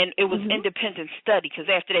 and it was independent study, because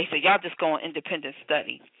after they said, y'all just go on independent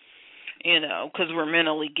study, because we're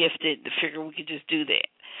mentally gifted, to figure we could just do that.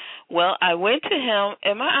 Well, I went to him,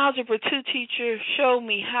 and my Algebra 2 teacher showed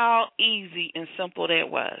me how easy and simple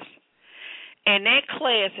that was. And that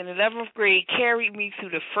class in 11th grade carried me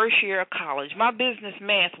through the first year of college. My business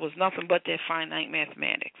math was nothing but that finite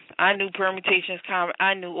mathematics. I knew permutations,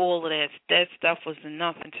 I knew all of that. That stuff was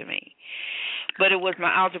nothing to me. But it was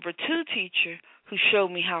my Algebra 2 teacher who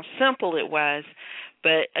showed me how simple it was.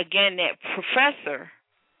 But, again, that professor,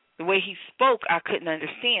 the way he spoke, I couldn't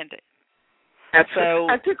understand it. So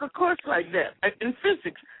I took a course like that in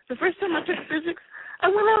physics. The first time I took physics, I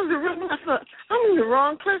went out of the room and I thought, I'm in the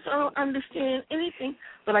wrong class. I don't understand anything.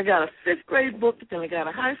 But I got a 5th grade book, then I got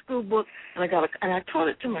a high school book, and I taught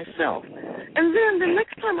it to myself. And then the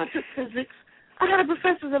next time I took physics, I had a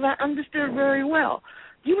professor that I understood very well.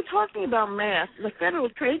 You were talking about math. The Federal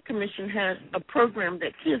Trade Commission has a program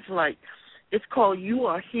that kids like. It's called You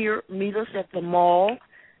Are Here, Meet Us at the Mall,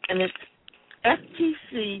 and it's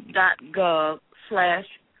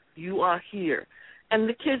ftc.gov/youarehere. And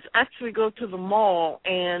the kids actually go to the mall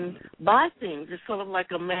and buy things. It's sort of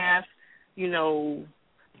like a math,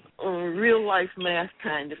 real-life math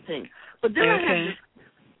kind of thing. But then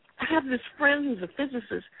I have this friend who's a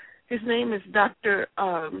physicist. His name is Dr.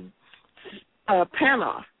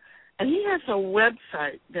 Panoff. And he has a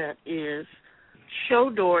website that is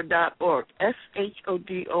shodor.org,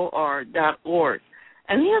 SHODOR.org.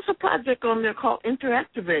 And he has a project on there called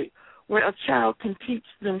Interactivate, where a child can teach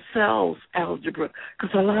themselves algebra,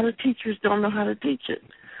 because a lot of teachers don't know how to teach it.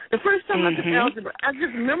 The first time I took algebra, I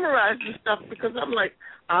just memorized the stuff because I'm like,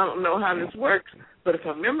 I don't know how this works, but if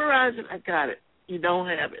I memorize it, I got it. You don't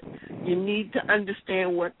have it. You need to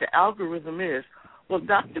understand what the algorithm is. Well,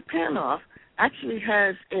 Dr. Panoff actually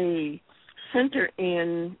has a center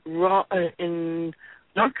in North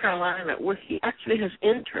Carolina where he actually has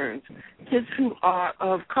interns, kids who are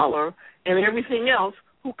of color and everything else,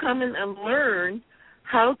 who come in and learn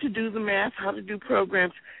how to do the math, how to do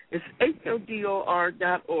programs. It's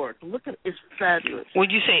HODOR.org. Look at it. It's fabulous.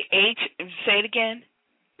 Would you say say it again?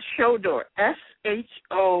 Shodor,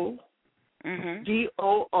 SHODOR.org.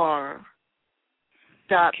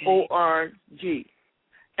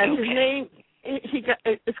 And his name,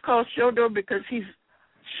 it's called Shodor because he's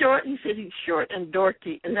short. He said he's short and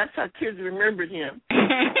dorky, and that's how kids remembered him.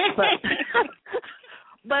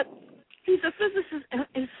 But he's a physicist, and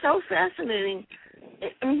it's so fascinating.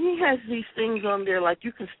 I mean, he has these things on there like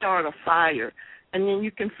you can start a fire, and then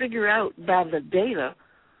you can figure out by the data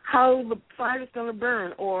how the fire is going to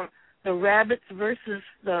burn, or the rabbits versus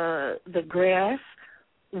the grass,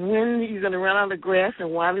 when you're going to run out of grass,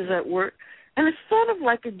 and why does that work? And it's sort of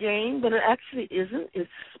like a game, but it actually isn't. It's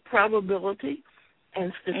probability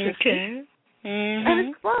and statistics. Okay. And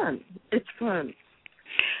it's fun. It's fun.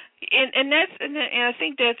 And I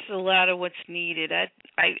think that's a lot of what's needed.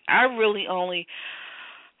 I really only,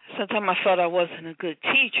 sometimes I felt I wasn't a good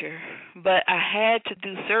teacher, but I had to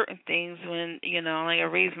do certain things when, like I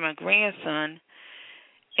raised my grandson,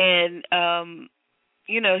 and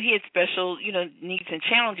he had special, needs and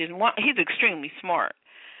challenges. He's extremely smart,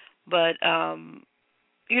 but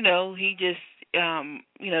he just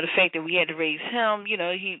the fact that we had to raise him,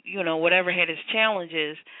 he whatever had his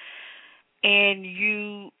challenges. And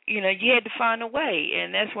you had to find a way.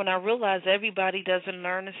 And that's when I realized everybody doesn't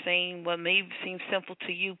learn the same. What may seem simple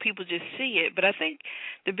to you, people just see it. But I think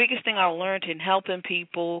the biggest thing I learned in helping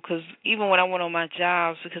people, because even when I went on my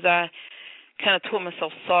jobs, because I kind of taught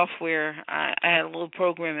myself software, I had a little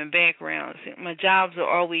programming background. My jobs would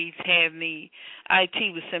always have me,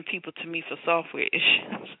 IT would send people to me for software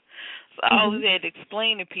issues. So I always had to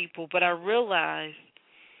explain to people. But I realized,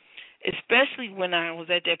 especially when I was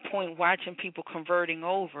at that point watching people converting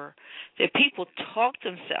over, that people talk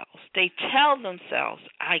themselves. They tell themselves,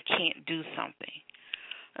 I can't do something.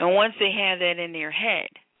 And once they have that in their head,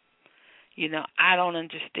 I don't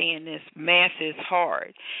understand this. Math is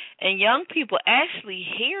hard. And young people actually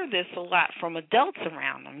hear this a lot from adults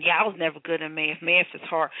around them. Yeah, I was never good at math. Math is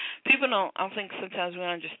hard. People don't, I think sometimes we don't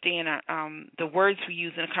understand the words we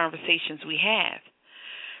use in the conversations we have.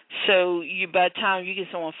 So by the time you get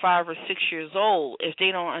someone 5 or 6 years old, if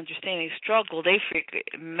they don't understand, they struggle, they figure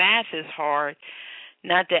math is hard.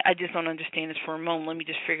 Not that I just don't understand this for a moment. Let me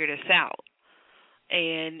just figure this out.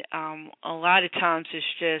 And a lot of times it's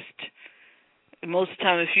just, most of the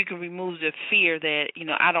time, if you can remove the fear that,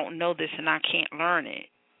 I don't know this and I can't learn it,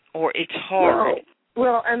 or it's hard.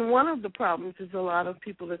 Well, and one of the problems is a lot of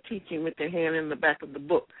people are teaching with their hand in the back of the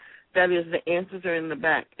book. That is, the answers are in the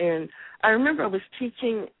back. And I remember I was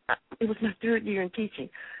teaching, it was my 3rd year in teaching,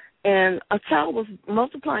 and a child was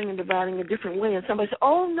multiplying and dividing a different way, and somebody said,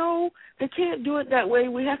 oh, no, they can't do it that way.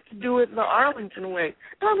 We have to do it the Arlington way.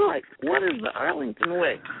 And I'm like, what is the Arlington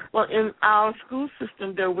way? Well, in our school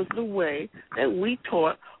system, there was the way that we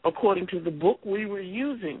taught according to the book we were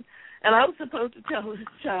using. And I was supposed to tell this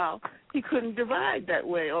child he couldn't divide that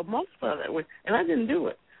way or multiply that way, and I didn't do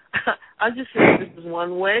it. I just said this is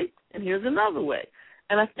one way, and here's another way.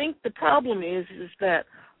 And I think the problem is that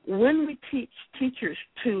when we teach teachers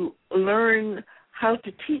to learn how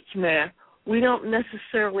to teach math, we don't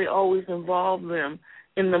necessarily always involve them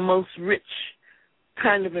in the most rich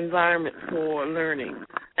kind of environment for learning.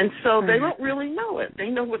 And so they don't really know it. They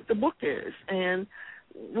know what the book is. And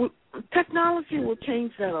technology will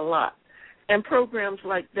change that a lot. And programs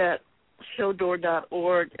like that,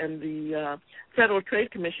 Shodor.org, and the Federal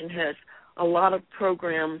Trade Commission has a lot of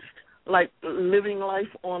programs like Living Life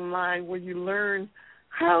Online, where you learn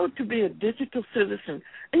how to be a digital citizen.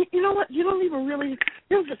 And you know what? You don't even really,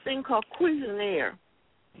 there's a thing called Cuisinart.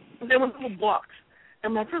 There were little blocks.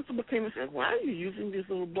 And my principal came and said, why are you using these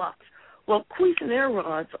little blocks? Well, Cuisinart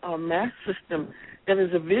rods are a math system that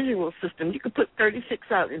is a visual system. You can put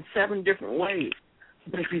 36 out in 7 different ways.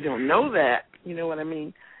 But if you don't know that, you know what I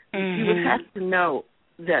mean, you would have to know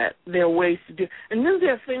that there are ways to do it. And then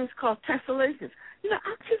there are things called tessellations.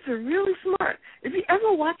 Our kids are really smart. If you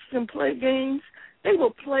ever watch them play games, They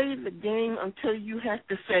will play the game until you have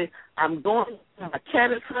to say, I'm going, my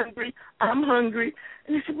cat is hungry, I'm hungry.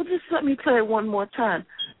 And they say, well, just let me play it one more time.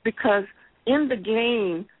 Because in the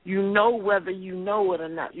game, you know whether you know it or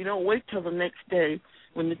not. You don't wait till the next day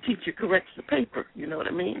when the teacher corrects the paper. You know what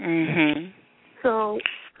I mean? Mm-hmm. So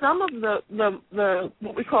some of the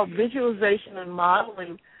what we call visualization and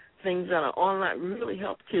modeling things that are online really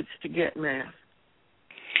help kids to get math.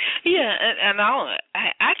 Yeah, and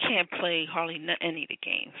I can't play hardly any of the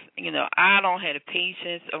games. You know, I don't have the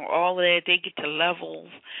patience or all of that. They get to levels.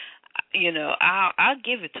 You know, I'll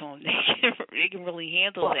give it to them. They can really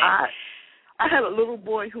handle that. I had a little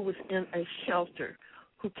boy who was in a shelter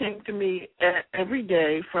who came to me every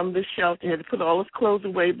day from the shelter. He had to put all his clothes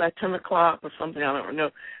away by 10 o'clock or something, I don't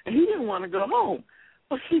know. And he didn't want to go home.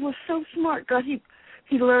 But he was so smart. God, he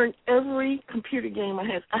learned every computer game I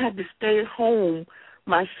had. I had to stay at home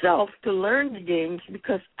myself to learn the games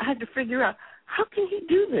because I had to figure out, how can he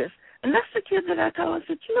do this? And that's the kid that I told. I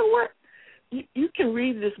said, you know what? You can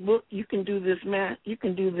read this book, you can do this math, you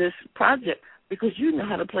can do this project because you know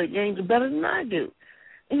how to play games better than I do.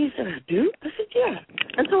 And he said, I do? I said, yeah.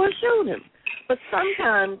 And so I showed him. But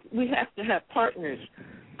sometimes we have to have partners.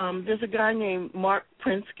 There's a guy named Mark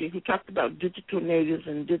Prinsky who talked about digital natives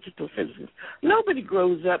and digital citizens. Nobody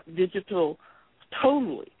grows up digital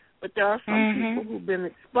totally, but there are some people who've been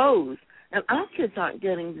exposed, and our kids aren't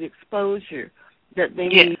getting the exposure that they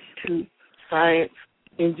need to science,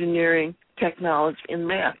 engineering, technology, and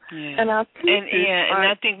math. Yeah. And our teachers and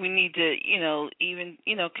I think we need to,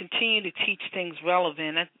 continue to teach things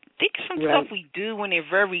relevant. I think some stuff we do when they're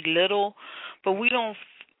very little, but we don't.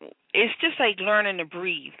 It's just like learning to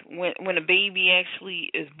breathe. When a baby actually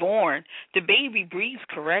is born, the baby breathes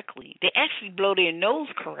correctly. They actually blow their nose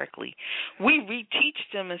correctly. We reteach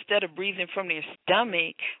them, instead of breathing from their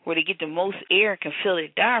stomach where they get the most air and can feel their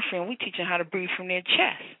diaphragm, we teach them how to breathe from their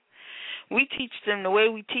chest. We teach them the way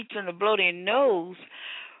we teach them to blow their nose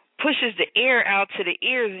pushes the air out to the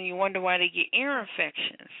ears, and you wonder why they get ear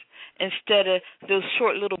infections. Instead of those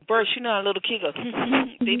short little bursts, you know how a little kid goes,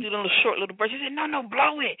 they do those short little bursts. They say, no,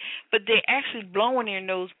 blow it. But they're actually blowing their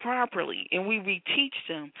nose properly, and we reteach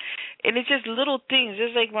them. And it's just little things.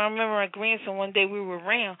 Just like when I remember my grandson, one day we were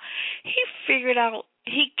around, he figured out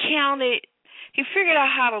how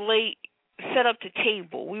to set up the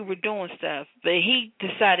table. We were doing stuff, but he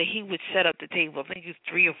decided he would set up the table. I think it was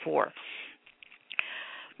 3 or 4.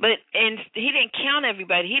 And he didn't count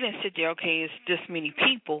everybody. He didn't sit there, okay, it's this many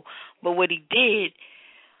people. But what he did,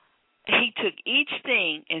 he took each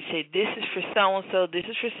thing and said, this is for so-and-so, this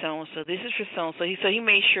is for so-and-so, this is for so-and-so. So he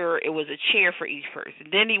made sure it was a chair for each person.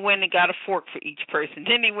 Then he went and got a fork for each person.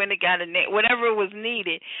 Then he went and got whatever was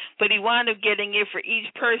needed. But he wound up getting it for each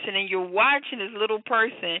person. And you're watching this little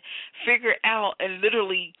person figure out and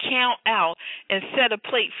literally count out and set a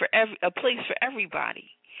place for everybody.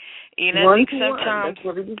 You know, I think sometimes that's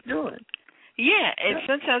what he was doing. Yeah, and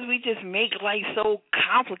sometimes we just make life so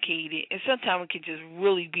complicated, and sometimes it can just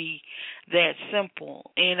really be that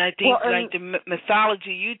simple. And I think the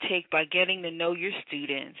methodology you take by getting to know your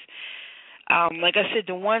students, like I said,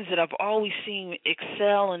 the ones that I've always seen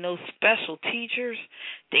excel and those special teachers,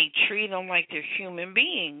 they treat them like they're human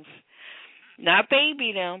beings. Not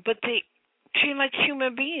baby them, but they treat them like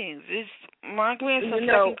human beings. It's my grandson,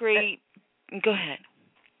 second grade. Go ahead.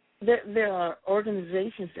 There are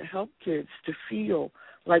organizations that help kids to feel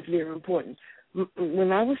like they're important.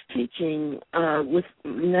 When I was teaching with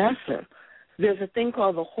NASA, there's a thing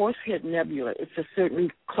called the Horsehead Nebula. It's a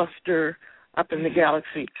certain cluster up in the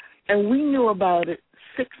galaxy. And we knew about it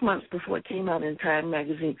 6 months before it came out in Time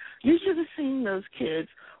magazine. You should have seen those kids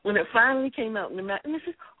when it finally came out in the magazine. And they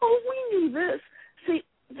said, oh, we knew this. See,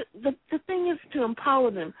 the thing is to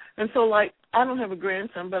empower them. And so, like, I don't have a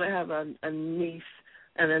grandson, but I have a niece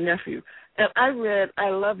and a nephew. And I read I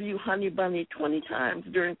Love You, Honey Bunny 20 times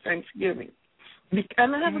during Thanksgiving.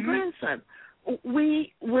 And I have a grandson.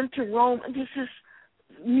 We went to Rome, and there's this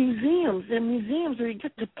museums. There are museums where you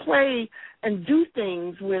get to play and do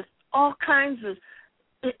things with all kinds of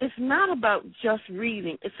 – it's not about just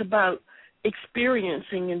reading. It's about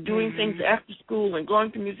experiencing and doing things after school and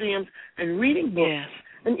going to museums and reading books. Yes.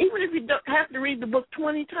 And even if you don't have to read the book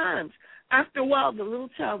 20 times, after a while, the little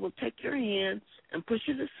child will take your hand and push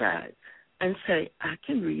it aside and say, I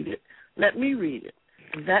can read it. Let me read it.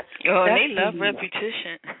 And they love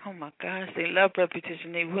repetition. Oh, my gosh, they love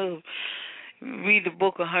repetition. They will read the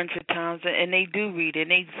book 100 times, and they do read it.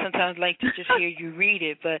 And they sometimes like to just hear you read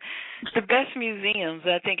it. But the best museums,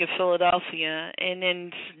 I think, in Philadelphia, and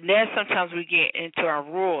then sometimes we get into our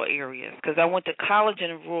rural areas, because I went to college in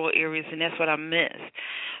the rural areas, and that's what I missed.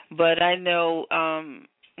 But I know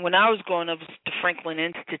when I was growing up, it was the Franklin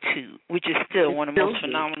Institute, which is still one of the most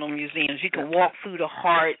phenomenal museums. You can walk through the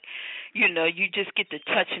heart. You know, you just get to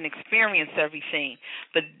touch and experience everything.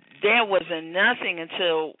 But there wasn't nothing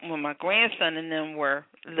until when my grandson and them were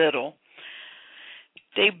little.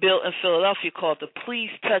 They built in Philadelphia called the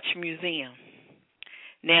Please Touch Museum.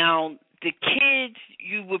 Now, the kids,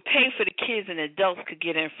 you would pay for the kids and adults could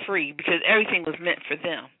get in free because everything was meant for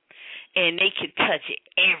them. And they could touch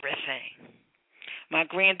everything. My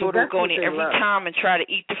granddaughter would go in there every time and try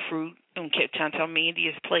to eat the fruit and kept trying to tell me Andy,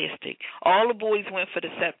 it's plastic. All the boys went for the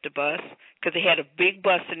SEPTA bus because they had a big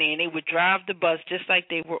bus in there, and they would drive the bus just like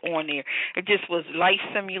they were on there. It just was life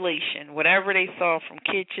simulation. Whatever they saw from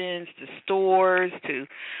kitchens to stores to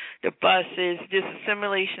the buses, just a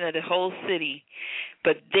simulation of the whole city.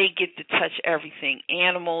 But they get to touch everything,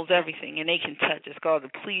 animals, everything, and they can touch. It's called the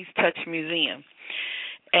Please Touch Museum.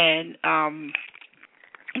 And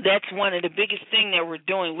that's one of the biggest things that we're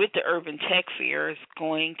doing with the Urban Tech Fair is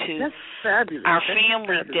going to That's fabulous. Our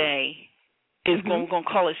family day is we're going to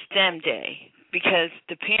call it STEM Day because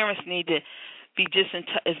the parents need to be just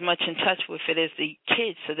as much in touch with it as the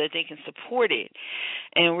kids so that they can support it.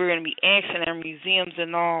 And we're going to be asking our museums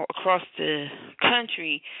and all across the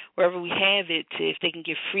country, wherever we have it, to if they can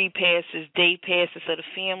get free passes, day passes, so the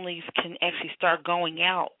families can actually start going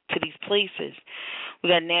out to these places. We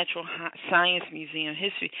got natural science museum,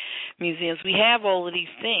 history museums. We have all of these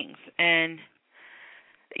things, and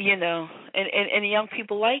you know, and young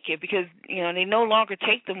people like it because you know they no longer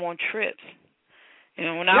take them on trips. You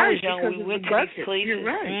know, when I was young, we went to these places. You're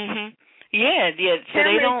right. Mm-hmm. Yeah. So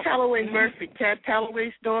Tammy they don't. Calloway Murphy, Tad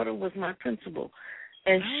Calloway's daughter, was my principal,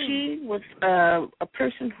 and she was a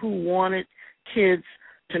person who wanted kids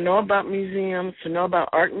to know about museums, to know about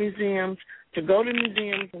art museums, to go to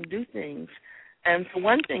museums and do things. And for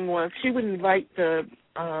one thing was she would invite the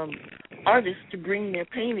artists to bring their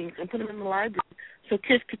paintings and put them in the library so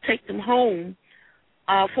kids could take them home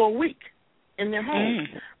for a week in their home.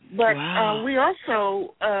 But we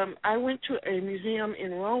also, I went to a museum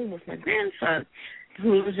in Rome with my grandson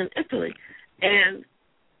who lives in Italy, and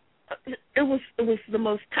it was the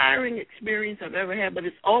most tiring experience I've ever had, but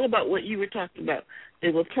it's all about what you were talking about. They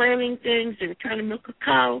were planning things. They were trying to milk a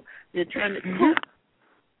cow. They were trying to cook.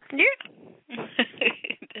 Yeah.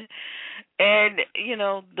 And, you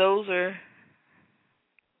know, those are,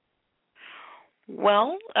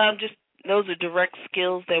 well, just those are direct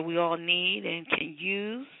skills that we all need and can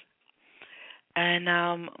use. And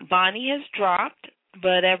Bonnie has dropped,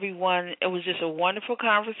 but everyone, it was just a wonderful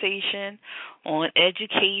conversation on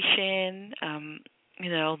education.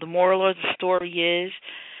 You know, the moral of the story is,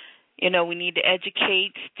 you know, we need to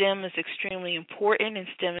educate. STEM is extremely important, and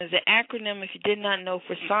STEM is an acronym, if you did not know,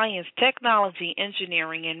 for science, technology,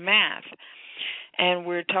 engineering, and math. And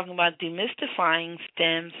we're talking about demystifying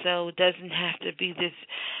STEM, so it doesn't have to be this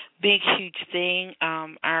big, huge thing.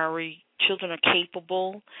 Our children are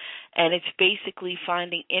capable, and it's basically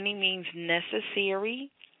finding any means necessary,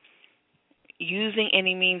 using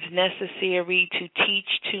any means necessary to teach,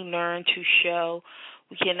 to learn, to show.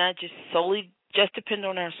 We cannot just solely just depend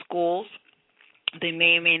on our schools. They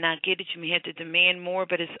may or may not get it. You may have to demand more,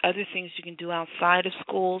 but it's other things you can do outside of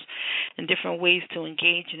schools and different ways to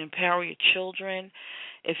engage and empower your children.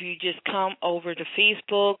 If you just come over to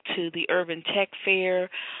Facebook, to the Urban Tech Fair,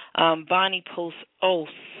 Bonnie posts,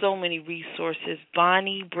 so many resources.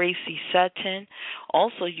 Bonnie Bracy Sutton.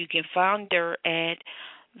 Also, you can find her at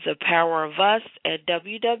The Power of Us at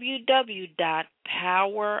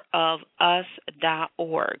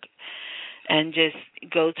www.powerofus.org. And just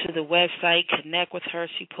go to the website, connect with her.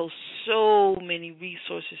 She posts so many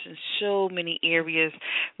resources in so many areas,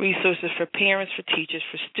 resources for parents, for teachers,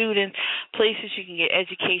 for students, places you can get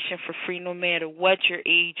education for free no matter what your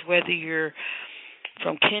age, whether you're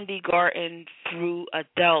from kindergarten through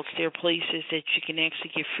adults. There are places that you can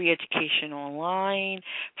actually get free education online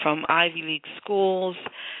from Ivy League schools.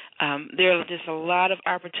 There are just a lot of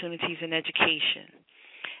opportunities in education.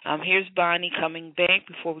 Here's Bonnie coming back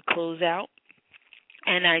before we close out.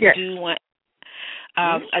 And I just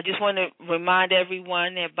want to remind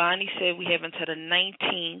everyone that Bonnie said we have until the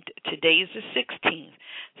 19th. Today is the 16th.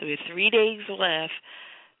 So we have 3 days left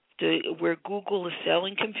where Google is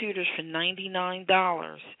selling computers for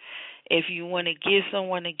 $99. If you want to give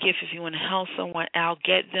someone a gift, if you want to help someone out,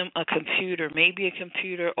 get them a computer, maybe a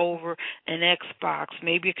computer over an Xbox,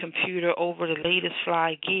 maybe a computer over the latest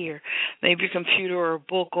fly gear, maybe a computer or a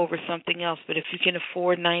book over something else. But if you can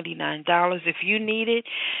afford $99, if you need it,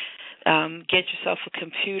 get yourself a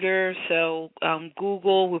computer. So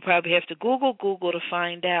Google, we'll probably have to Google to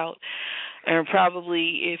find out And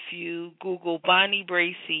probably if you Google Bonnie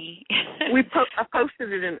Bracy. I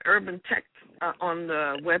posted it in Urban Tech on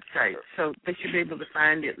the website, so they should be able to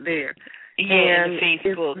find it there. Yeah, and and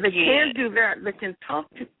Facebook. If they can't do that, they can talk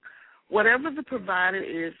to whatever the provider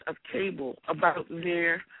is of cable about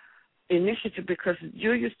their initiative, because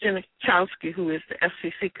Julius Janachowski, who is the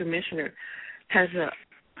FCC commissioner, has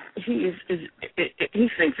he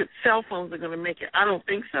thinks that cell phones are going to make it. I don't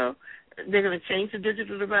think so. They're going to change the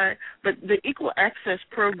digital divide, but there are equal access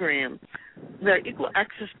programs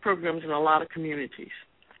in a lot of communities.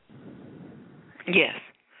 Yes,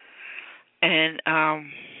 and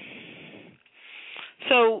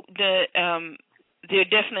so they're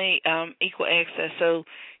definitely equal access. So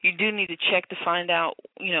you do need to check to find out,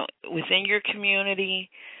 within your community.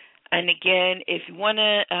 And again, if you want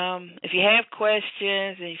to, if you have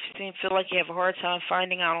questions and you feel like you have a hard time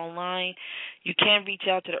finding out online, you can reach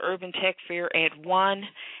out to the Urban Tech Fair at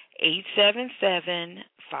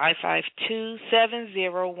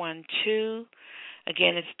 1-877-552-7012.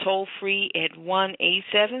 Again, it's toll free at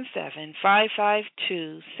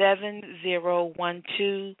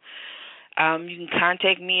 1-877-552-7012. You can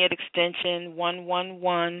contact me at extension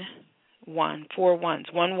 111,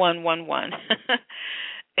 1111.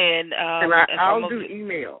 And I'll do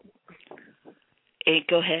email. Hey,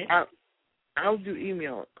 go ahead. I'll do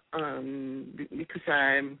email because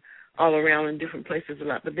I'm all around in different places a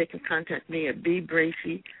lot. But they can contact me at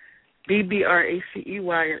bbracey,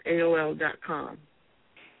 BBRACEY at AOL.com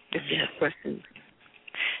if you have questions.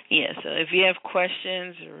 Yeah, so if you have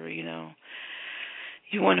questions or, you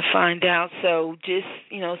want to find out, so just,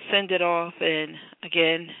 send it off. And,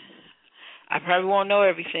 again, I probably won't know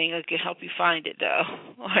everything. I can help you find it, though,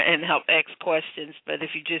 and help ask questions. But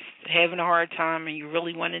if you're just having a hard time and you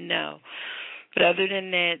really want to know. But other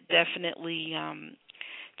than that, definitely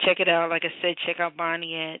check it out. Like I said, check out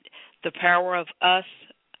Bonnie at The Power of Us,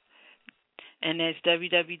 and that's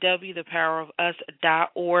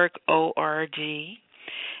www.thepowerofus.org, O-R-G.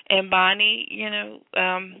 And Bonnie,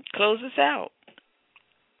 close us out.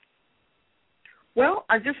 Well,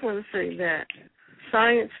 I just want to say that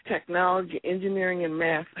science, technology, engineering, and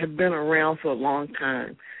math have been around for a long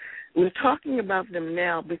time. We're talking about them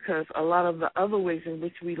now because a lot of the other ways in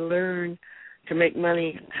which we learn to make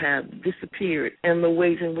money have disappeared, and the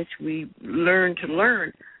ways in which we learn to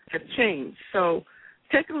learn have changed. So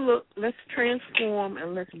take a look. Let's transform,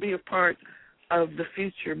 and let's be a part of the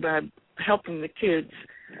future by helping the kids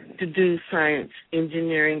to do science,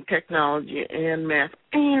 engineering, technology, and math,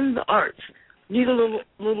 and the arts. Need a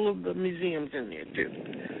little of the museums in there, too.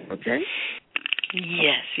 Okay?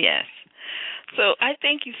 Yes. So I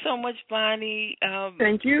thank you so much, Bonnie.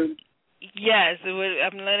 Thank you. Yes,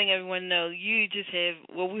 I'm letting everyone know you just have,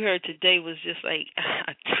 what we heard today was just like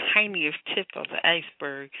a tiniest tip of the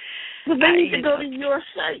iceberg. Well, then you can go to your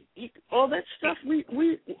site. All that stuff, we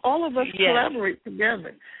all of us collaborate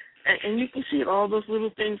together. And you can see all those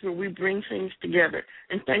little things where we bring things together.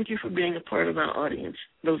 And thank you for being a part of our audience,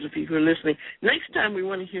 those of you who are listening. Next time we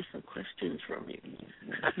want to hear some questions from you.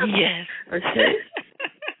 Yes. Okay?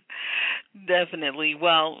 Definitely.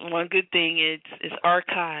 Well, one good thing, it's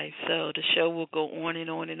archived, so the show will go on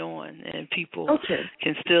and on and on, and people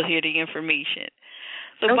can still hear the information.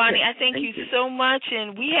 So, Bonnie, I thank you so much,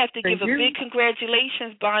 and we have to give a big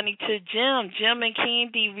congratulations, Bonnie, to Jim. Jim and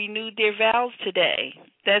Candy renewed their vows today.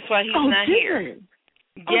 That's why he's not here.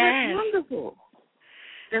 Yes. That's wonderful.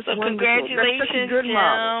 That's so wonderful. Congratulations, Jim.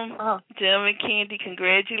 Jim and Candy,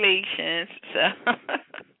 congratulations. So.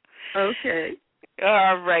 Okay.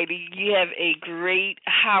 All righty. You have a great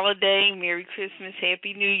holiday. Merry Christmas.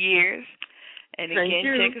 Happy New Year's. And again,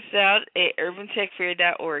 check us out at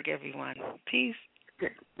urbantechfair.org, everyone. Peace.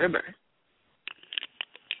 Okay. Bye-bye.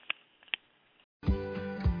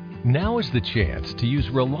 Now is the chance to use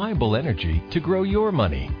reliable energy to grow your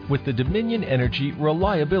money with the Dominion Energy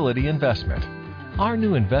Reliability Investment. Our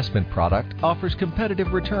new investment product offers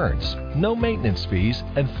competitive returns, no maintenance fees,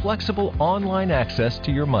 and flexible online access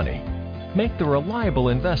to your money. Make the reliable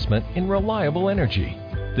investment in reliable energy.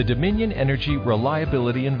 The Dominion Energy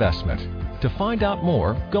Reliability Investment. To find out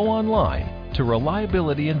more, go online to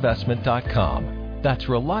reliabilityinvestment.com. That's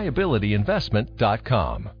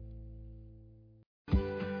reliabilityinvestment.com.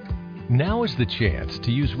 Now is the chance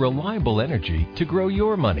to use reliable energy to grow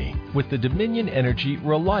your money with the Dominion Energy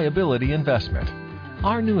Reliability Investment.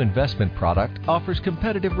 Our new investment product offers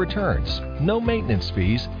competitive returns, no maintenance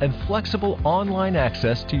fees, and flexible online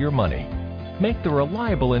access to your money. Make the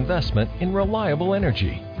reliable investment in reliable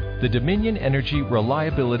energy. The Dominion Energy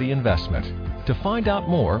Reliability Investment. To find out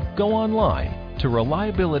more, go online to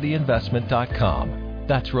reliabilityinvestment.com.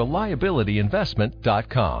 That's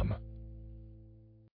reliabilityinvestment.com.